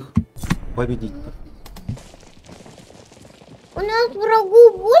 должны мы их победить? У нас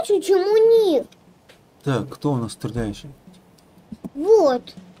врагов больше, чем у них. Так, кто у нас стреляющий?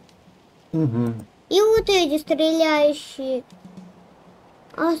 Вот. Угу. И вот эти стреляющие.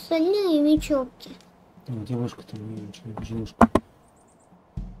 А остальные мечовки. Ну, девушка там, девушка.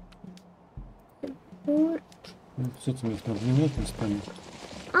 Вот. Ну, с этим их надо менять местами.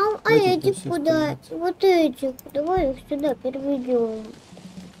 А эти куда? Вот эти. Давай их сюда переведем.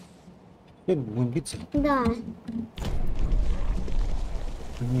 Теперь будем биться? Да.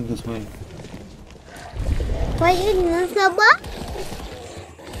 Не иду, смотри. Поедем на собак?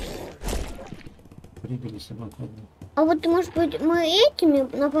 Прибили собак. А вот, может быть, мы этими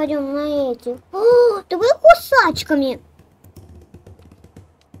нападем на этих? О, давай кусачками.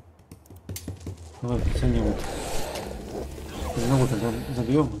 Давай пацанем. Одного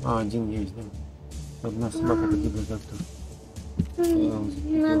забьем. А, один есть, да. Одна собака погибла завтра.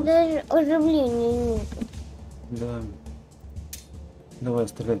 Надо оживления нет. Да. Давай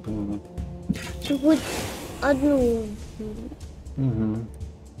стрелять по нему. Хоть одну. Угу.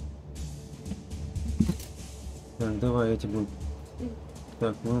 Так, давай, эти будут.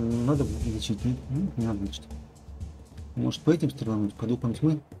 Так, ну надо лечить, нет? Не надо лечить. Может, по этим стрелянуть, по духам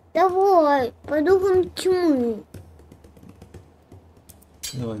тьмы? Давай, по духам тьмы.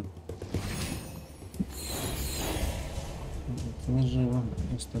 Давай. Не живо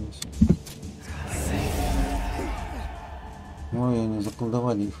остались. Ой, они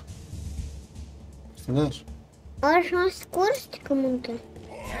заколдовали их. Представляешь? А что скорость кому-то?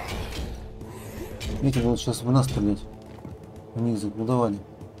 Эти будут сейчас в нас стрелять. Они их заколдовали.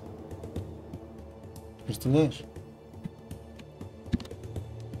 Представляешь?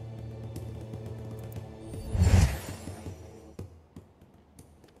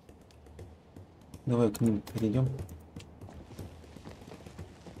 Давай к ним перейдем.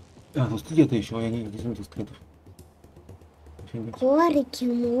 А, ну где-то еще, а я не вижу скрытых. Лорики,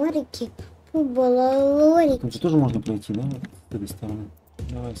 морики, лорики. Тут же тоже можно пройти, да? С этой стороны.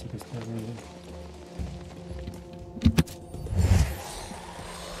 Давай с этой стороны идем.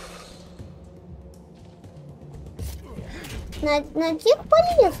 На тех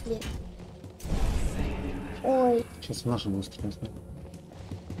полезли. Ой. Сейчас в наши будут стрелять.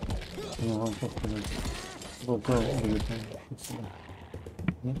 Ну, вам как сказать. Волка убили там.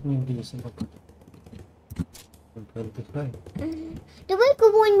 Нет, не убили собаку. Только отдыхай. Давай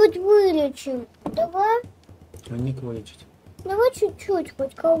кого-нибудь вылечим. Давай. А никого лечить. Давай чуть-чуть,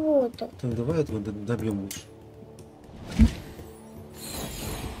 хоть кого-то. Так давай этого добьем лучше.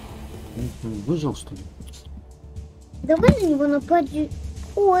 Он выжил, что ли? Давай на него напади.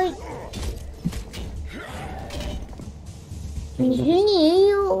 Ой.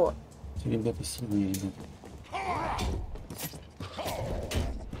 Извини. Эти ребята сильные ребята.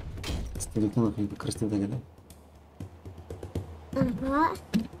 Старикунов они как раз не дали, да? Ага.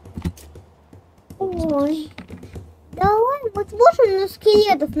 Ой. Давай, вот сможем на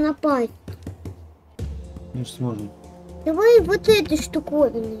скелетов напасть? Ну что сможем. Давай вот этой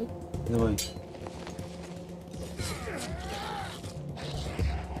штуковиной. Давай.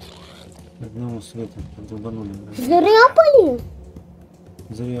 Одного света подолбанули. Зря полез?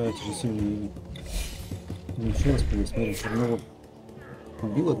 Зря, эти же сильные. Ну еще раз полез, смотри, одного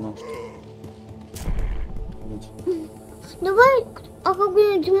убил одного, что ли? Давай, а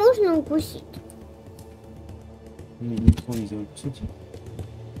как-нибудь можно укусить? Никого нельзя укусить.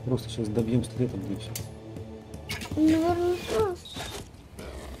 Просто сейчас добьем скелетом, да и все. Ну хорошо.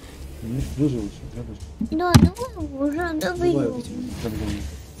 Ну, выжил еще, да, выжил? Да, давай уже добьем. Давай этим добьем.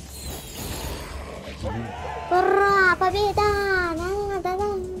 Ура, победа! Да-да-да.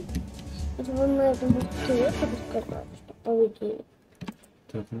 Это вы мы это быстрее рассказали, что победили.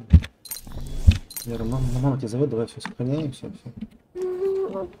 Так, ну. Вера, мама тебя зовет, давай все сохраняем, все.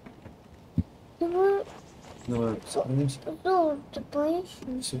 Давай. Давай, сохранимся. Золото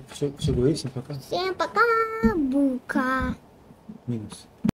поищем. Все, говори, всем пока. Всем пока, Бука. Минус.